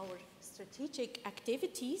us to our strategic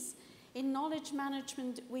activities. In knowledge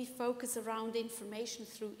management, we focus around information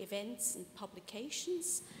through events and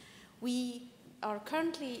publications. We are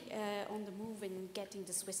currently on the move in getting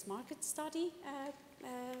the Swiss market study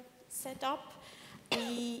set up.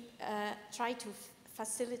 We try to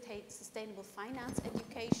facilitate sustainable finance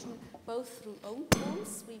education, both through own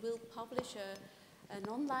tools. We will publish an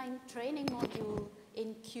online training module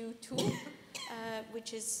in Q2,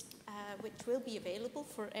 which will be available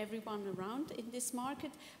for everyone around in this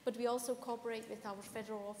market. But we also cooperate with our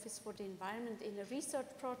Federal Office for the Environment in a research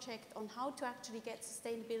project on how to actually get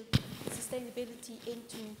sustainability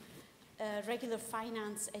into regular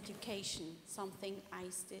finance education, something I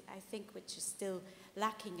think which is still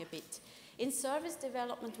lacking a bit. In service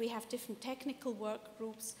development, we have different technical work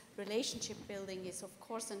groups. Relationship building is, of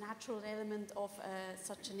course, a natural element of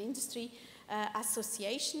such an industry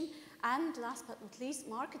association. And last but not least,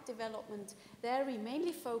 market development. There we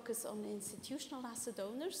mainly focus on institutional asset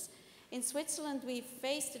owners. In Switzerland, we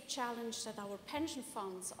faced a challenge that our pension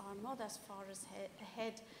funds are not as far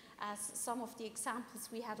ahead as some of the examples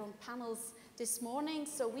we had on panels this morning.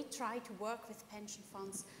 So we try to work with pension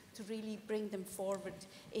funds to really bring them forward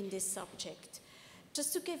in this subject.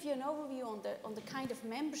 Just to give you an overview on the kind of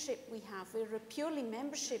membership we have, we're a purely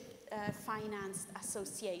membership financed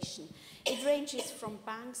association. It ranges from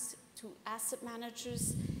banks to asset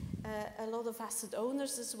managers, a lot of asset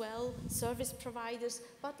owners as well, service providers,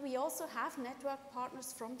 but we also have network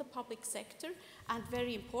partners from the public sector and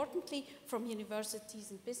very importantly from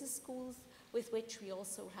universities and business schools with which we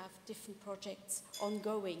also have different projects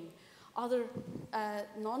ongoing. Other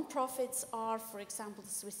non-profits are, for example, the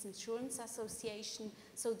Swiss Insurance Association.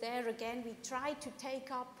 So there again, we try to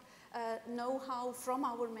take up know-how from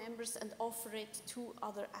our members and offer it to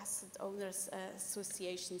other asset owners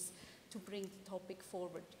associations to bring the topic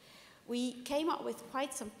forward. We came up with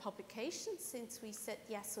quite some publications since we set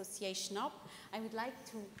the association up. I would like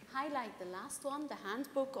to highlight the last one, the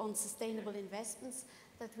Handbook on Sustainable Investments,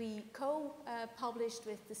 that we co-published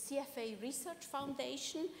with the CFA Research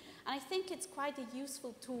Foundation. And I think it's quite a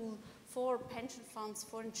useful tool for pension funds,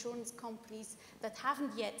 for insurance companies that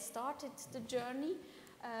haven't yet started the journey.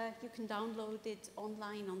 You can download it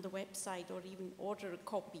online on the website or even order a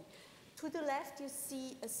copy. To the left, you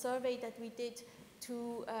see a survey that we did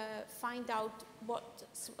to find out what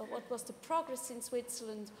was the progress in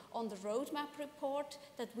Switzerland on the roadmap report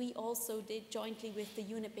that we also did jointly with the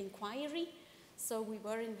UNEP inquiry. So we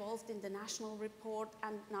were involved in the national report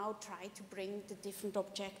and now try to bring the different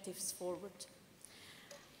objectives forward.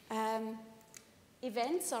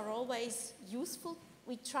 Events are always useful.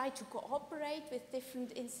 We try to cooperate with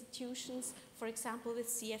different institutions, for example with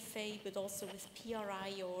CFA, but also with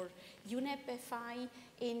PRI or UNEP FI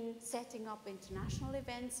in setting up international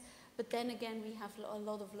events. But then again, we have a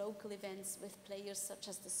lot of local events with players such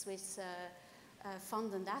as the Swiss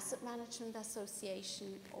Fund and Asset Management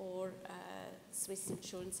Association or Swiss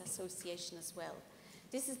Insurance Association as well.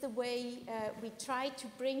 This is the way we try to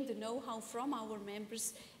bring the know-how from our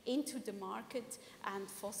members into the market and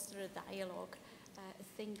foster a dialogue. A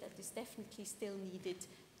thing that is definitely still needed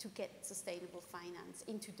to get sustainable finance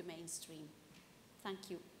into the mainstream.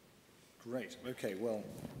 Thank you. Great. Okay, well,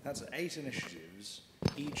 that's 8 initiatives,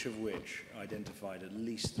 each of which identified at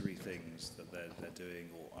least 3 things that they're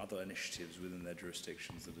doing, or other initiatives within their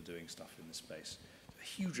jurisdictions that are doing stuff in this space. A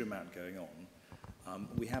huge amount going on.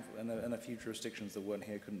 We have, and a few jurisdictions that weren't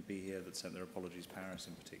here, couldn't be here, that sent their apologies. Paris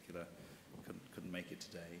in particular couldn't make it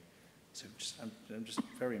today. So I'm just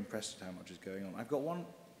very impressed at how much is going on. I've got one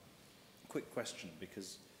quick question,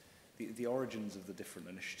 because the origins of the different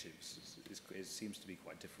initiatives seems to be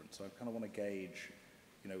quite different. So I kind of want to gauge,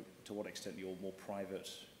 to what extent you're more private,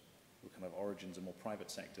 your kind of origins are more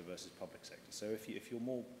private sector versus public sector. So if you're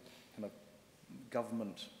more kind of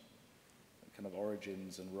government kind of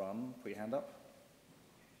origins and run, put your hand up.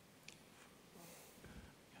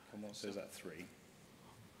 Come on, so is that 3?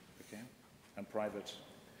 Okay. And private?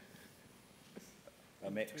 A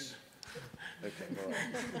mix? Okay, all right.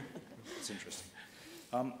 That's interesting.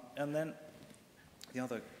 And then the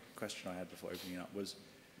other question I had before opening up was,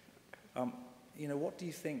 what do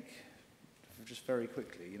you think, just very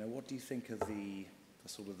quickly, what do you think are the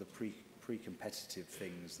sort of the pre-competitive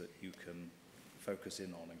things that you can focus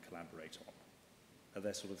in on and collaborate on? Are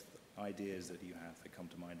there sort of ideas that you have that come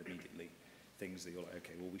to mind immediately, things that you're like,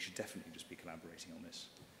 okay, well, we should definitely just be collaborating on this?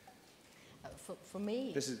 For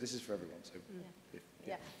me, this is for everyone. So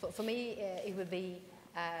yeah. For me, it would be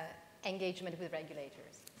engagement with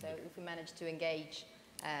regulators. So if we manage to engage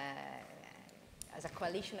as a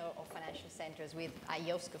coalition of financial centers with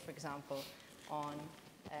IOSCO, for example, on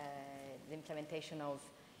the implementation of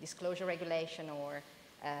disclosure regulation or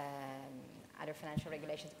other financial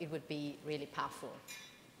regulations, it would be really powerful.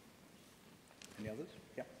 Any others?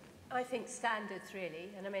 Yeah. I think standards, really,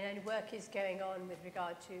 and I mean, and work is going on with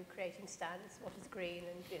regard to creating standards, what is green,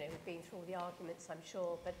 and we've been through all the arguments, I'm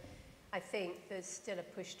sure, but I think there's still a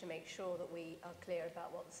push to make sure that we are clear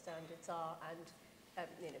about what the standards are, and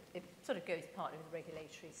it sort of goes partly with the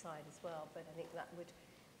regulatory side as well, but I think that would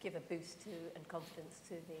give a boost to and confidence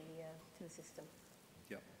to the system.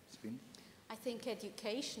 Yeah, Sabine? I think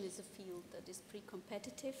education is a field that is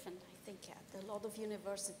pre-competitive, and I think at a lot of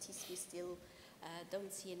universities we still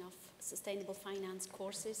don't see enough sustainable finance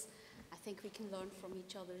courses. I think we can learn from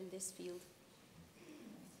each other in this field.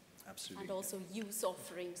 Absolutely. And also use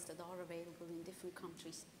offerings that are available in different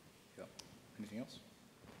countries. Yeah. Anything else?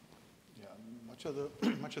 Yeah, much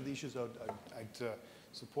of the issues I'd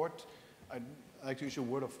support. I'd like to issue a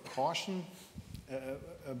word of caution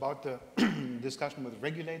about the discussion with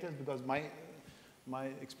regulators, because my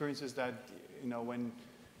experience is that when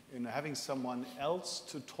having someone else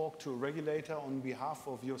to talk to a regulator on behalf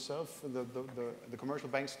of yourself, the commercial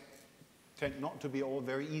banks tend not to be all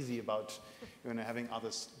very easy about having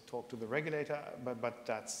others talk to the regulator, but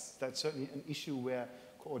that's certainly an issue where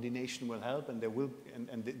coordination will help, and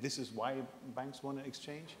this is why banks want to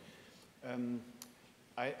exchange.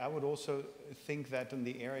 I would also think that in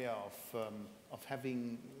the area of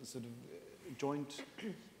having sort of joint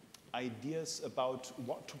ideas about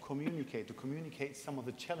what to communicate some of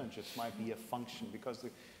the challenges might be a function, because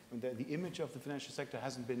the image of the financial sector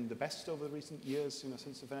hasn't been the best over the recent years.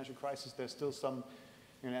 Since the financial crisis, there's still some,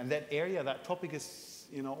 and that area, that topic is,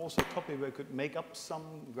 also a topic where you could make up some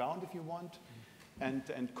ground if you want,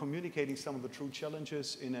 and communicating some of the true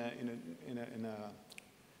challenges in a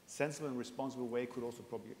sensible and responsible way could also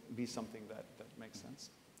probably be something that makes sense.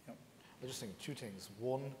 Yep. I just think two things.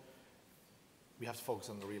 One, we have to focus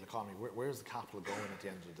on the real economy. Where's the capital going at the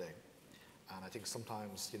end of the day? And I think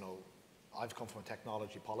sometimes, I've come from a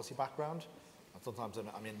technology policy background, and sometimes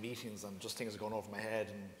I'm in meetings and just things are going over my head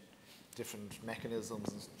and different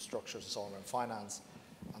mechanisms and structures and so on around finance.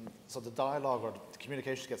 And so the dialogue or the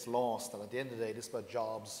communication gets lost, and at the end of the day, this is about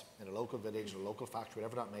jobs in a local village, a local factory,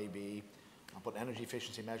 whatever that may be. I'm putting energy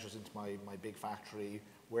efficiency measures into my big factory.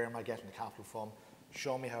 Where am I getting the capital from?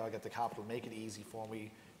 Show me how I get the capital, make it easy for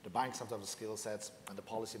me. The banks have to have the skill sets, and the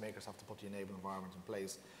policymakers have to put the enabling environment in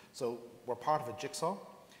place. So we're part of a jigsaw,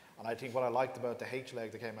 and I think what I liked about the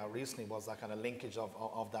H-leg that came out recently was that kind of linkage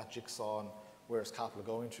of that jigsaw and where is capital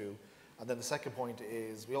going to. And then the second point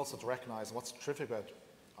is we also have to recognise, and what's terrific about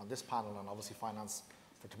on this panel, and obviously Finance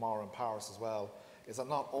for Tomorrow in Paris as well, is that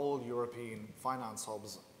not all European finance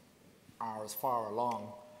hubs are as far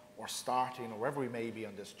along or starting or wherever we may be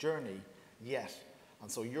on this journey yet. And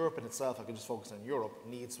so Europe in itself, I can just focus on Europe,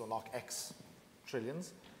 needs to unlock X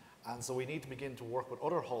trillions. And so we need to begin to work with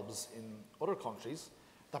other hubs in other countries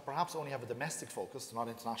that perhaps only have a domestic focus, not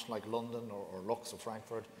international like London or Lux or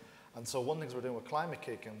Frankfurt. And so one of the things we're doing with Climate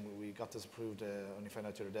Kick, and we got this approved only found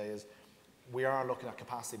out the other day, is we are looking at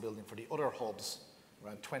capacity building for the other hubs,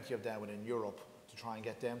 around 20 of them within Europe, to try and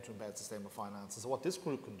get them to embed sustainable finance. And so what this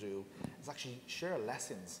group can do is actually share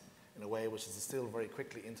lessons in a way which is distilled very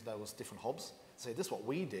quickly into those different hubs. Say, this is what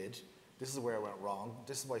we did, this is where it went wrong,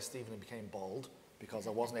 this is why Stephen became bald, because I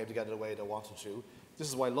wasn't able to get it the way that I wanted to. This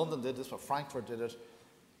is why London did this, why Frankfurt did it.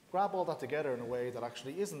 Grab all that together in a way that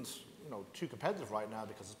actually isn't too competitive right now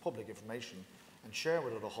because it's public information, and share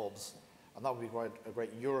with other hubs. And that would be a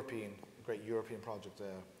great European project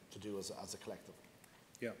to do as a collective.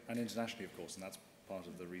 Yeah, and internationally, of course, and that's part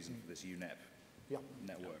of the reason for this UNEP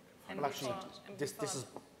network. Well, actually, this is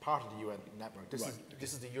part of the UN network.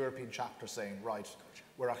 This is the European chapter saying, right,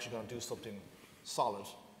 we're actually going to do something solid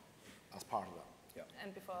as part of that. Yeah.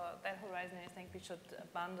 And before that horizon, I think we should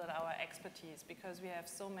bundle our expertise, because we have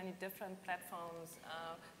so many different platforms.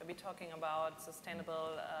 We're talking about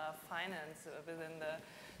sustainable finance within the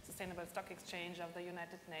Sustainable Stock Exchange of the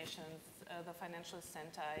United Nations, the financial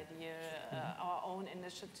center idea, our own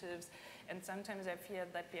initiatives. And sometimes I fear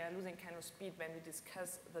that we are losing kind of speed when we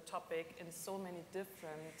discuss the topic in so many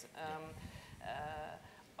different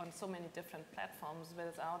on so many different platforms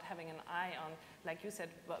without having an eye on, like you said,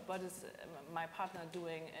 what is my partner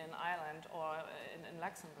doing in Ireland or in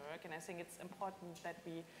Luxembourg. And I think it's important that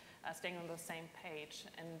we are staying on the same page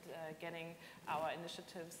and getting our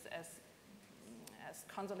initiatives as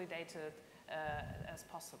consolidated as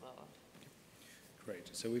possible. Great.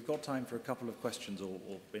 So we've got time for a couple of questions or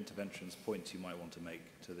interventions, points you might want to make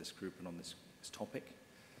to this group and on this topic.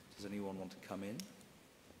 Does anyone want to come in?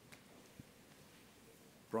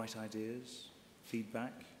 Bright ideas?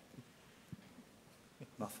 Feedback?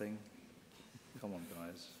 Nothing? Come on,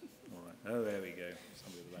 guys. All right. Oh, there we go.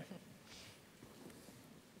 Somebody at the back.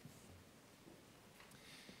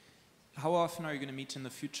 How often are you going to meet in the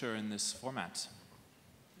future in this format?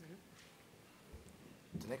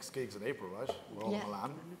 The next gig's in April, right? We're all in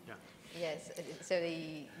Milan. Yeah. Yes, so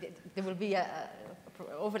there will be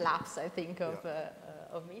overlaps, I think, of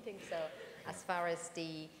meetings. So as far as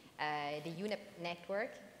the UNEP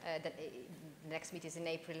network, the next meeting is in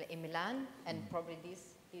April in Milan, and probably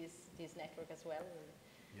this network as well.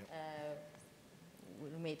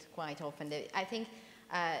 We'll meet quite often. I think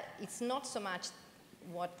it's not so much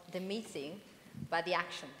what the meeting, but the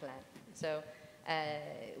action plan. So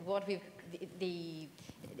what the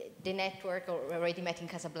network already met in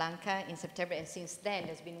Casablanca in September, and since then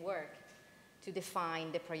there's been work to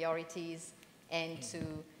define the priorities and to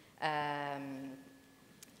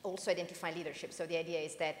also identify leadership. So the idea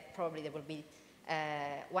is that probably there will be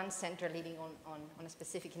one center leading on a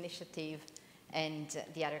specific initiative and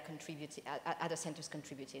the other other centers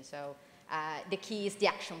contributing. So the key is the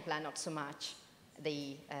action plan, not so much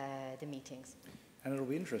the meetings. And it'll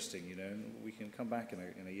be interesting, you know, we can come back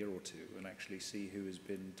in a year or two and actually see who has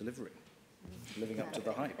been delivering, living up to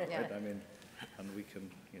the hype, right? Yeah. I mean, and we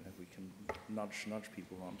can, you know, we can nudge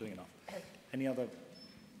people who aren't doing enough. Any other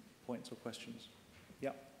points or questions?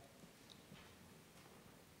 Yeah.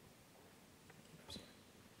 Sorry.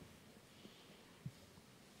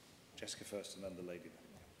 Jessica first and then the lady.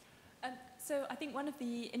 So I think one of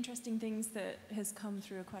the interesting things that has come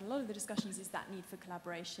through quite a lot of the discussions is that need for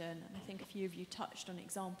collaboration. And I think a few of you touched on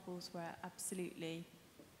examples where absolutely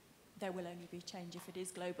there will only be change if it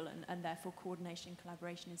is global, and therefore coordination and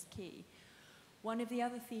collaboration is key. One of the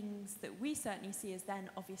other things that we certainly see is then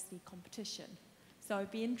obviously competition. So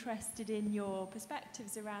I'd be interested in your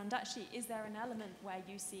perspectives around actually, is there an element where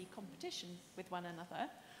you see competition with one another,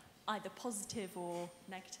 either positive or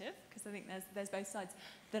negative, because I think there's both sides,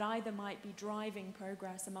 that either might be driving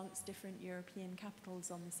progress amongst different European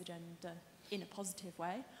capitals on this agenda in a positive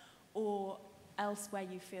way, or elsewhere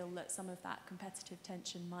you feel that some of that competitive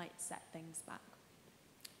tension might set things back?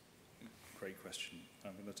 Great question.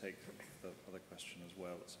 I'm going to take the other question as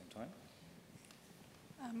well at the same time.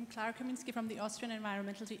 Clara Kaminski from the Austrian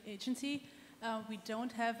Environmental Agency. We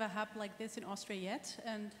don't have a hub like this in Austria yet,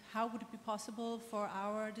 and how would it be possible for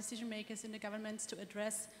our decision makers in the governments to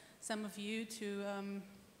address some of you to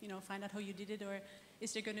find out how you did it, or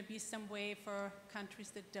is there going to be some way for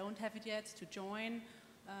countries that don't have it yet to join?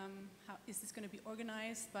 How is this going to be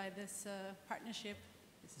organized by this partnership?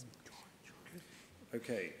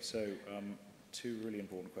 Okay, so two really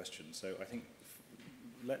important questions. So I think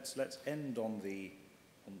let's end on the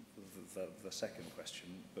second question,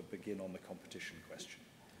 but begin on the competition question.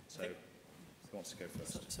 So who wants to go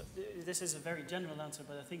first? So this is a very general answer,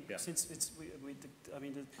 but I think since it's,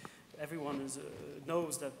 everyone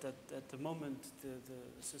knows that at the moment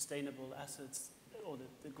the sustainable assets or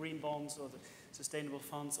the green bonds or the sustainable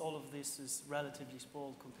funds, all of this is relatively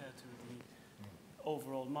small compared to the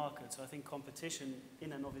overall market. So I think competition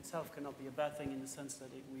in and of itself cannot be a bad thing, in the sense that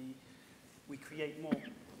we create more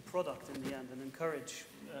product in the end and encourage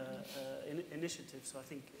initiatives. So I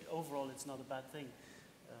think overall it's not a bad thing.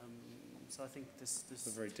 So I think this is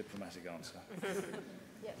a very diplomatic answer.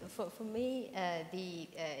 Yeah, for me,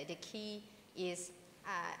 the key is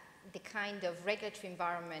the kind of regulatory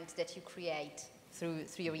environment that you create through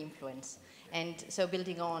your influence. And so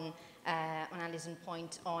building on Alison's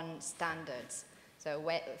point on standards. So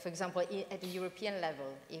for example, at the European level,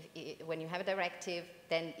 when you have a directive,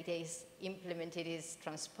 then it is implemented, it is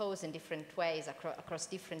transposed in different ways across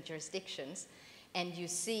different jurisdictions. And you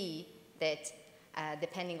see that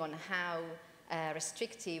depending on how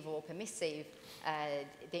restrictive or permissive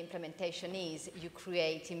the implementation is, you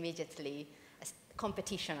create immediately a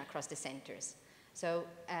competition across the centers. So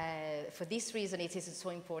for this reason, it is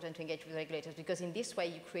so important to engage with regulators, because in this way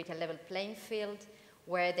you create a level playing field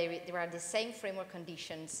where there are the same framework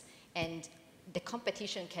conditions, and the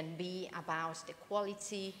competition can be about the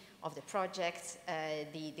quality of the projects,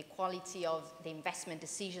 the quality of the investment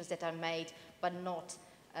decisions that are made, but not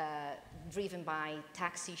driven by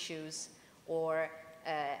tax issues or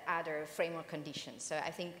other framework conditions. So I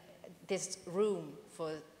think there's room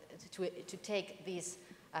to take this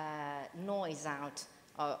noise out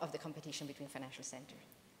of the competition between financial centers.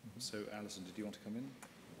 So Alison, did you want to come in?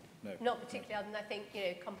 No. Not particularly, other than I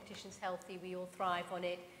think, competition's healthy, we all thrive on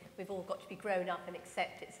it, we've all got to be grown up and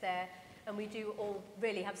accept it's there, and we do all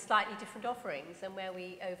really have slightly different offerings, and where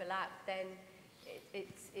we overlap, then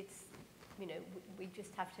it's we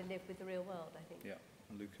just have to live with the real world, I think. Yeah,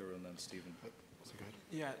 Luca and then Stephen.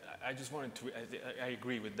 Yeah, I just wanted to, I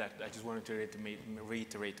agree with that. I just wanted to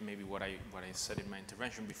reiterate maybe what I said in my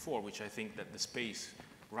intervention before, which I think that the space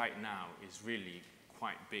right now is really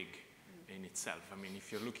quite big in itself. I mean, if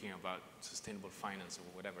you're looking about sustainable finance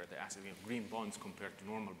or whatever, the asset, green bonds compared to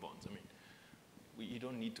normal bonds, I mean, you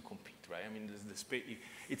don't need to compete, right? I mean, the space,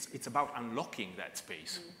 it's about unlocking that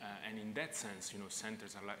space. And in that sense,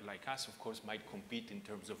 centers are like us, of course, might compete in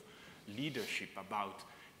terms of leadership about,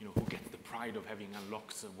 who gets the pride of having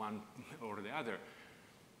unlocked one or the other.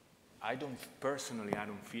 Personally, I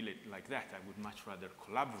don't feel it like that. I would much rather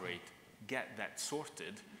collaborate, get that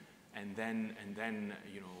sorted, and then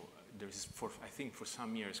there's, I think for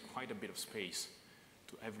some years, quite a bit of space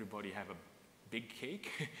to everybody have a big cake,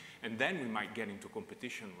 and then we might get into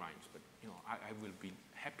competition rights. But you know, I will be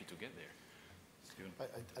happy to get there.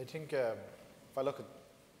 I think if I look at,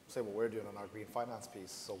 say, what we're doing on our green finance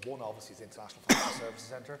piece, so one obviously is the International Financial Services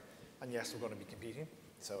Centre, and yes, we're going to be competing,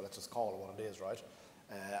 so let's just call it what it is, right?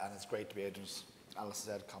 And it's great to be able to, as Alice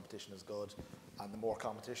said, competition is good, and the more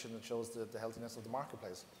competition, it shows the healthiness of the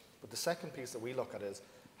marketplace. But the second piece that we look at is,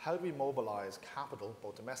 how do we mobilise capital,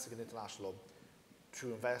 both domestic and international, to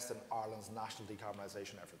invest in Ireland's national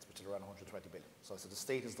decarbonisation efforts, which is around 120 billion. So the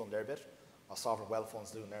state has done their bit, our sovereign wealth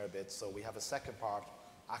funds doing their bit, so we have a second part,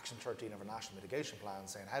 Action 13 of our national mitigation plan,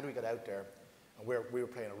 saying how do we get out there, and we're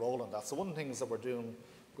playing a role in that. So one of the things that we're doing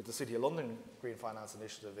with the City of London Green Finance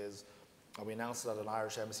Initiative is, and we announced it at an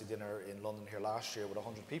Irish embassy dinner in London here last year with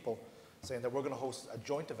 100 people, saying that we're going to host a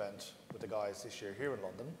joint event with the guys this year here in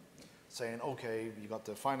London, saying, okay, you've got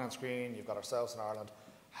the finance green, you've got ourselves in Ireland,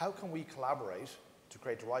 how can we collaborate to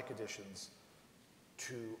create the right conditions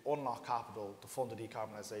to unlock capital to fund the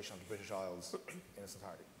decarbonisation of the British Isles in its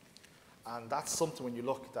entirety? And that's something, when you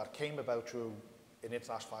look, that came about through in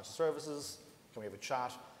international financial services. Can we have a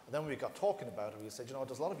chat? And then when we got talking about it, we said, you know,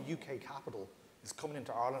 there's a lot of UK capital is coming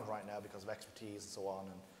into Ireland right now because of expertise and so on,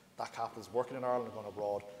 and that capital is working in Ireland and going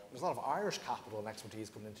abroad. There's a lot of Irish capital and expertise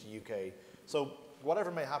coming into the UK. So whatever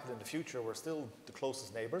may happen in the future, we're still the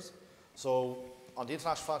closest neighbours. So on the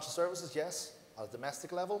international financial services, yes. At a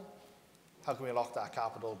domestic level, how can we unlock that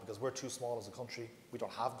capital? Because we're too small as a country. We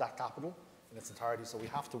don't have that capital in its entirety, so we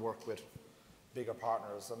have to work with bigger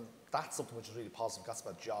partners, and that's something which is really positive. That's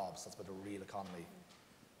about jobs. That's about the real economy.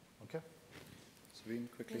 Okay? Sabine,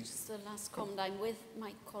 quickly. Just the last comment. I'm with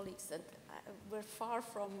my colleagues that we're far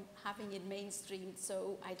from having it mainstreamed,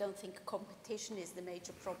 so I don't think competition is the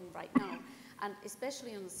major problem right now. And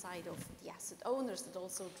especially on the side of the asset owners that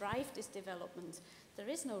also drive this development, there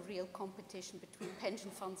is no real competition between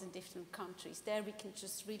pension funds in different countries. There we can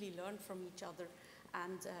just really learn from each other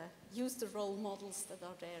and use the role models that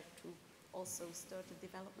are there to also stir the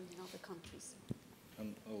development in other countries.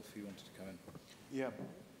 And Ulf, you wanted to come in? Yeah.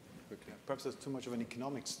 Quickly. Perhaps that's too much of an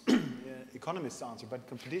economist's answer, but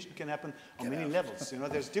competition can happen on many levels. You know,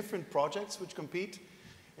 there's different projects which compete.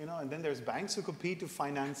 You know, and then there's banks who compete to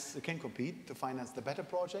finance, can compete to finance the better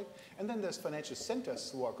project, and then there's financial centers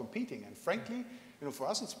who are competing. And frankly, you know, for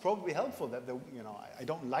us, it's probably helpful that you know, I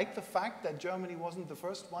don't like the fact that Germany wasn't the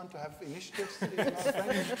first one to have initiatives,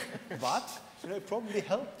 but you know, it probably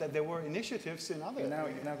helped that there were initiatives in other.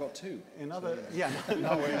 You've now got two. In other, yeah,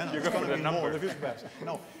 no, you're going to be more in the future, perhaps.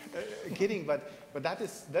 No, kidding, but that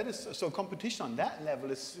is so competition on that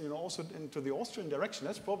level is, you know, also into the Austrian direction.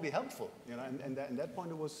 That's probably helpful, you know, and that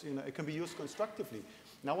point it was, you know, it can be used constructively.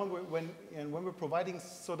 Now, when we're providing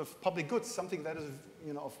sort of public goods, something that is,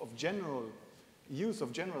 you know, of general use,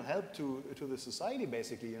 of general help to the society,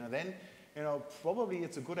 basically, you know, then, you know, probably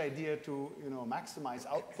it's a good idea to, you know, maximize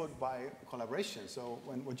output by collaboration. So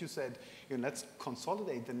when what you said, you know, let's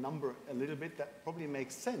consolidate the number a little bit, that probably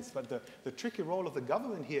makes sense. But the tricky role of the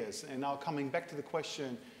government here is, and now coming back to the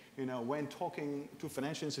question, you know, when talking to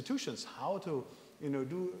financial institutions, how to, you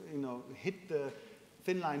know, hit the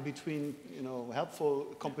thin line between, you know,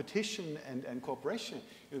 helpful competition and cooperation.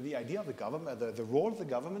 You know, the idea of the government, the role of the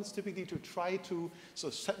government is typically to try to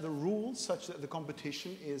set the rules such that the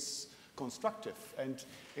competition is constructive, and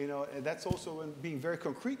you know, that's also being very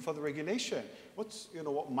concrete for the regulation.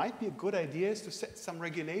 What might be a good idea is to set some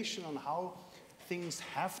regulation on how things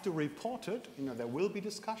have to report it. You know, there will be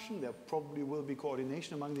discussion, there probably will be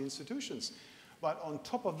coordination among the institutions. But on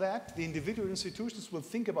top of that, the individual institutions will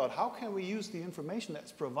think about how can we use the information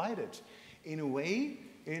that's provided in a way,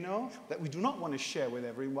 you know, that we do not want to share with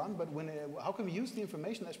everyone, but how can we use the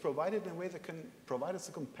information that's provided in a way that can provide us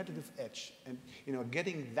a competitive edge, and, you know,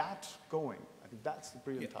 getting that going. I think that's the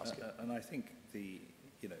brilliant task here. And I think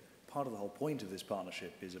part of the whole point of this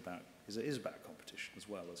partnership is about competition as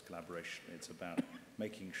well as collaboration. It's about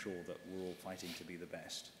making sure that we're all fighting to be the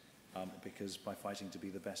best. Because by fighting to be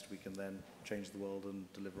the best, we can then change the world and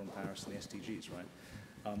deliver on Paris and the SDGs,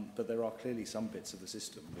 right? But there are clearly some bits of the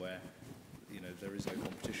system where, you know, there is no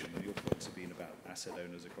competition. And your points have been about asset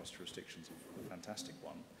owners across jurisdictions, a fantastic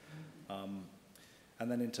one. And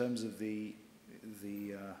then in terms of you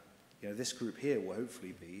know, this group here will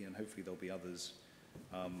hopefully be, and hopefully there'll be others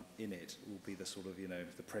in it, will be the sort of, you know,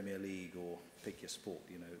 the Premier League, or pick your sport,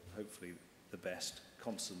 you know, hopefully the best,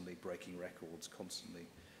 constantly breaking records, constantly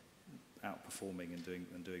outperforming and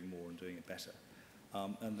doing more and doing it better.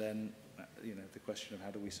 And then, you know, the question of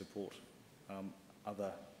how do we support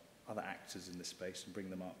other actors in this space and bring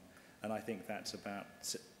them up. And I think that's about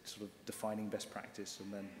sort of defining best practice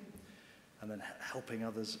and then helping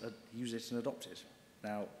others use it and adopt it.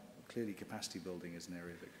 Now, clearly capacity building is an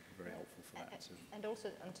area that could be very helpful for that. So. And also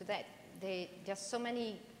onto that, there's so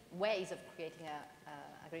many ways of creating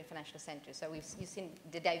a green financial center. So you've seen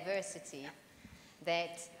the diversity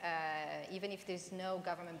that even if there's no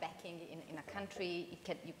government backing in a country,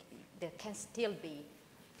 there can still be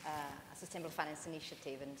a sustainable finance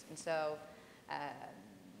initiative. And so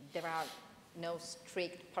there are no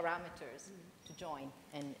strict parameters to join,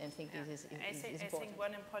 and think this is important. I think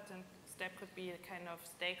one important step could be a kind of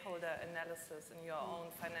stakeholder analysis in your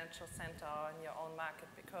own financial center or in your own market,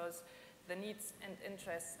 because the needs and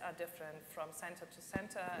interests are different from center to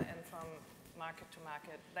center and from market to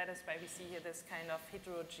market. That is why we see here this kind of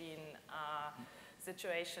heterogene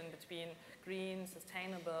situation between green,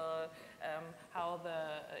 sustainable, how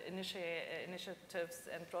the initiatives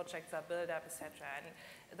and projects are built up, etc.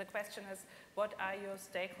 And the question is, what are your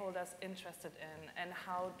stakeholders interested in, and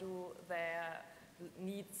how do their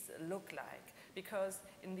needs look like? Because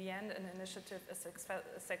in the end, an initiative is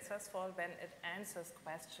successful when it answers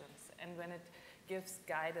questions and when it gives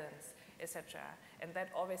guidance, etc. And that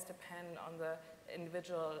always depends on the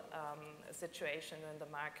individual situation in the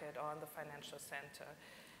market or in the financial center.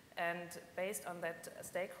 And based on that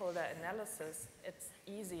stakeholder analysis, it's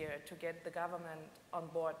easier to get the government on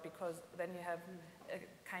board, because then you have a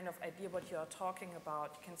kind of idea what you are talking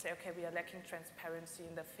about. You can say, okay, we are lacking transparency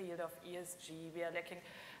in the field of ESG, we are lacking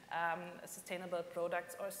sustainable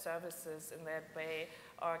products or services in that way,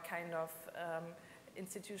 or kind of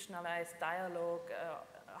institutionalized dialogue,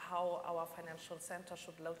 how our financial center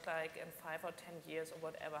should look like in 5 or 10 years or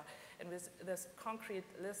whatever. And with this concrete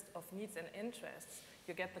list of needs and interests,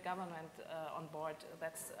 you get the government on board.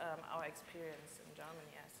 That's our experience in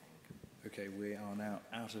Germany, I think. Okay, we are now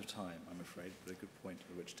out of time, I'm afraid, but a good point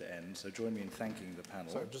at which to end. So join me in thanking the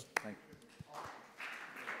panel. Sorry, just...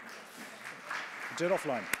 Do it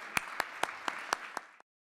offline.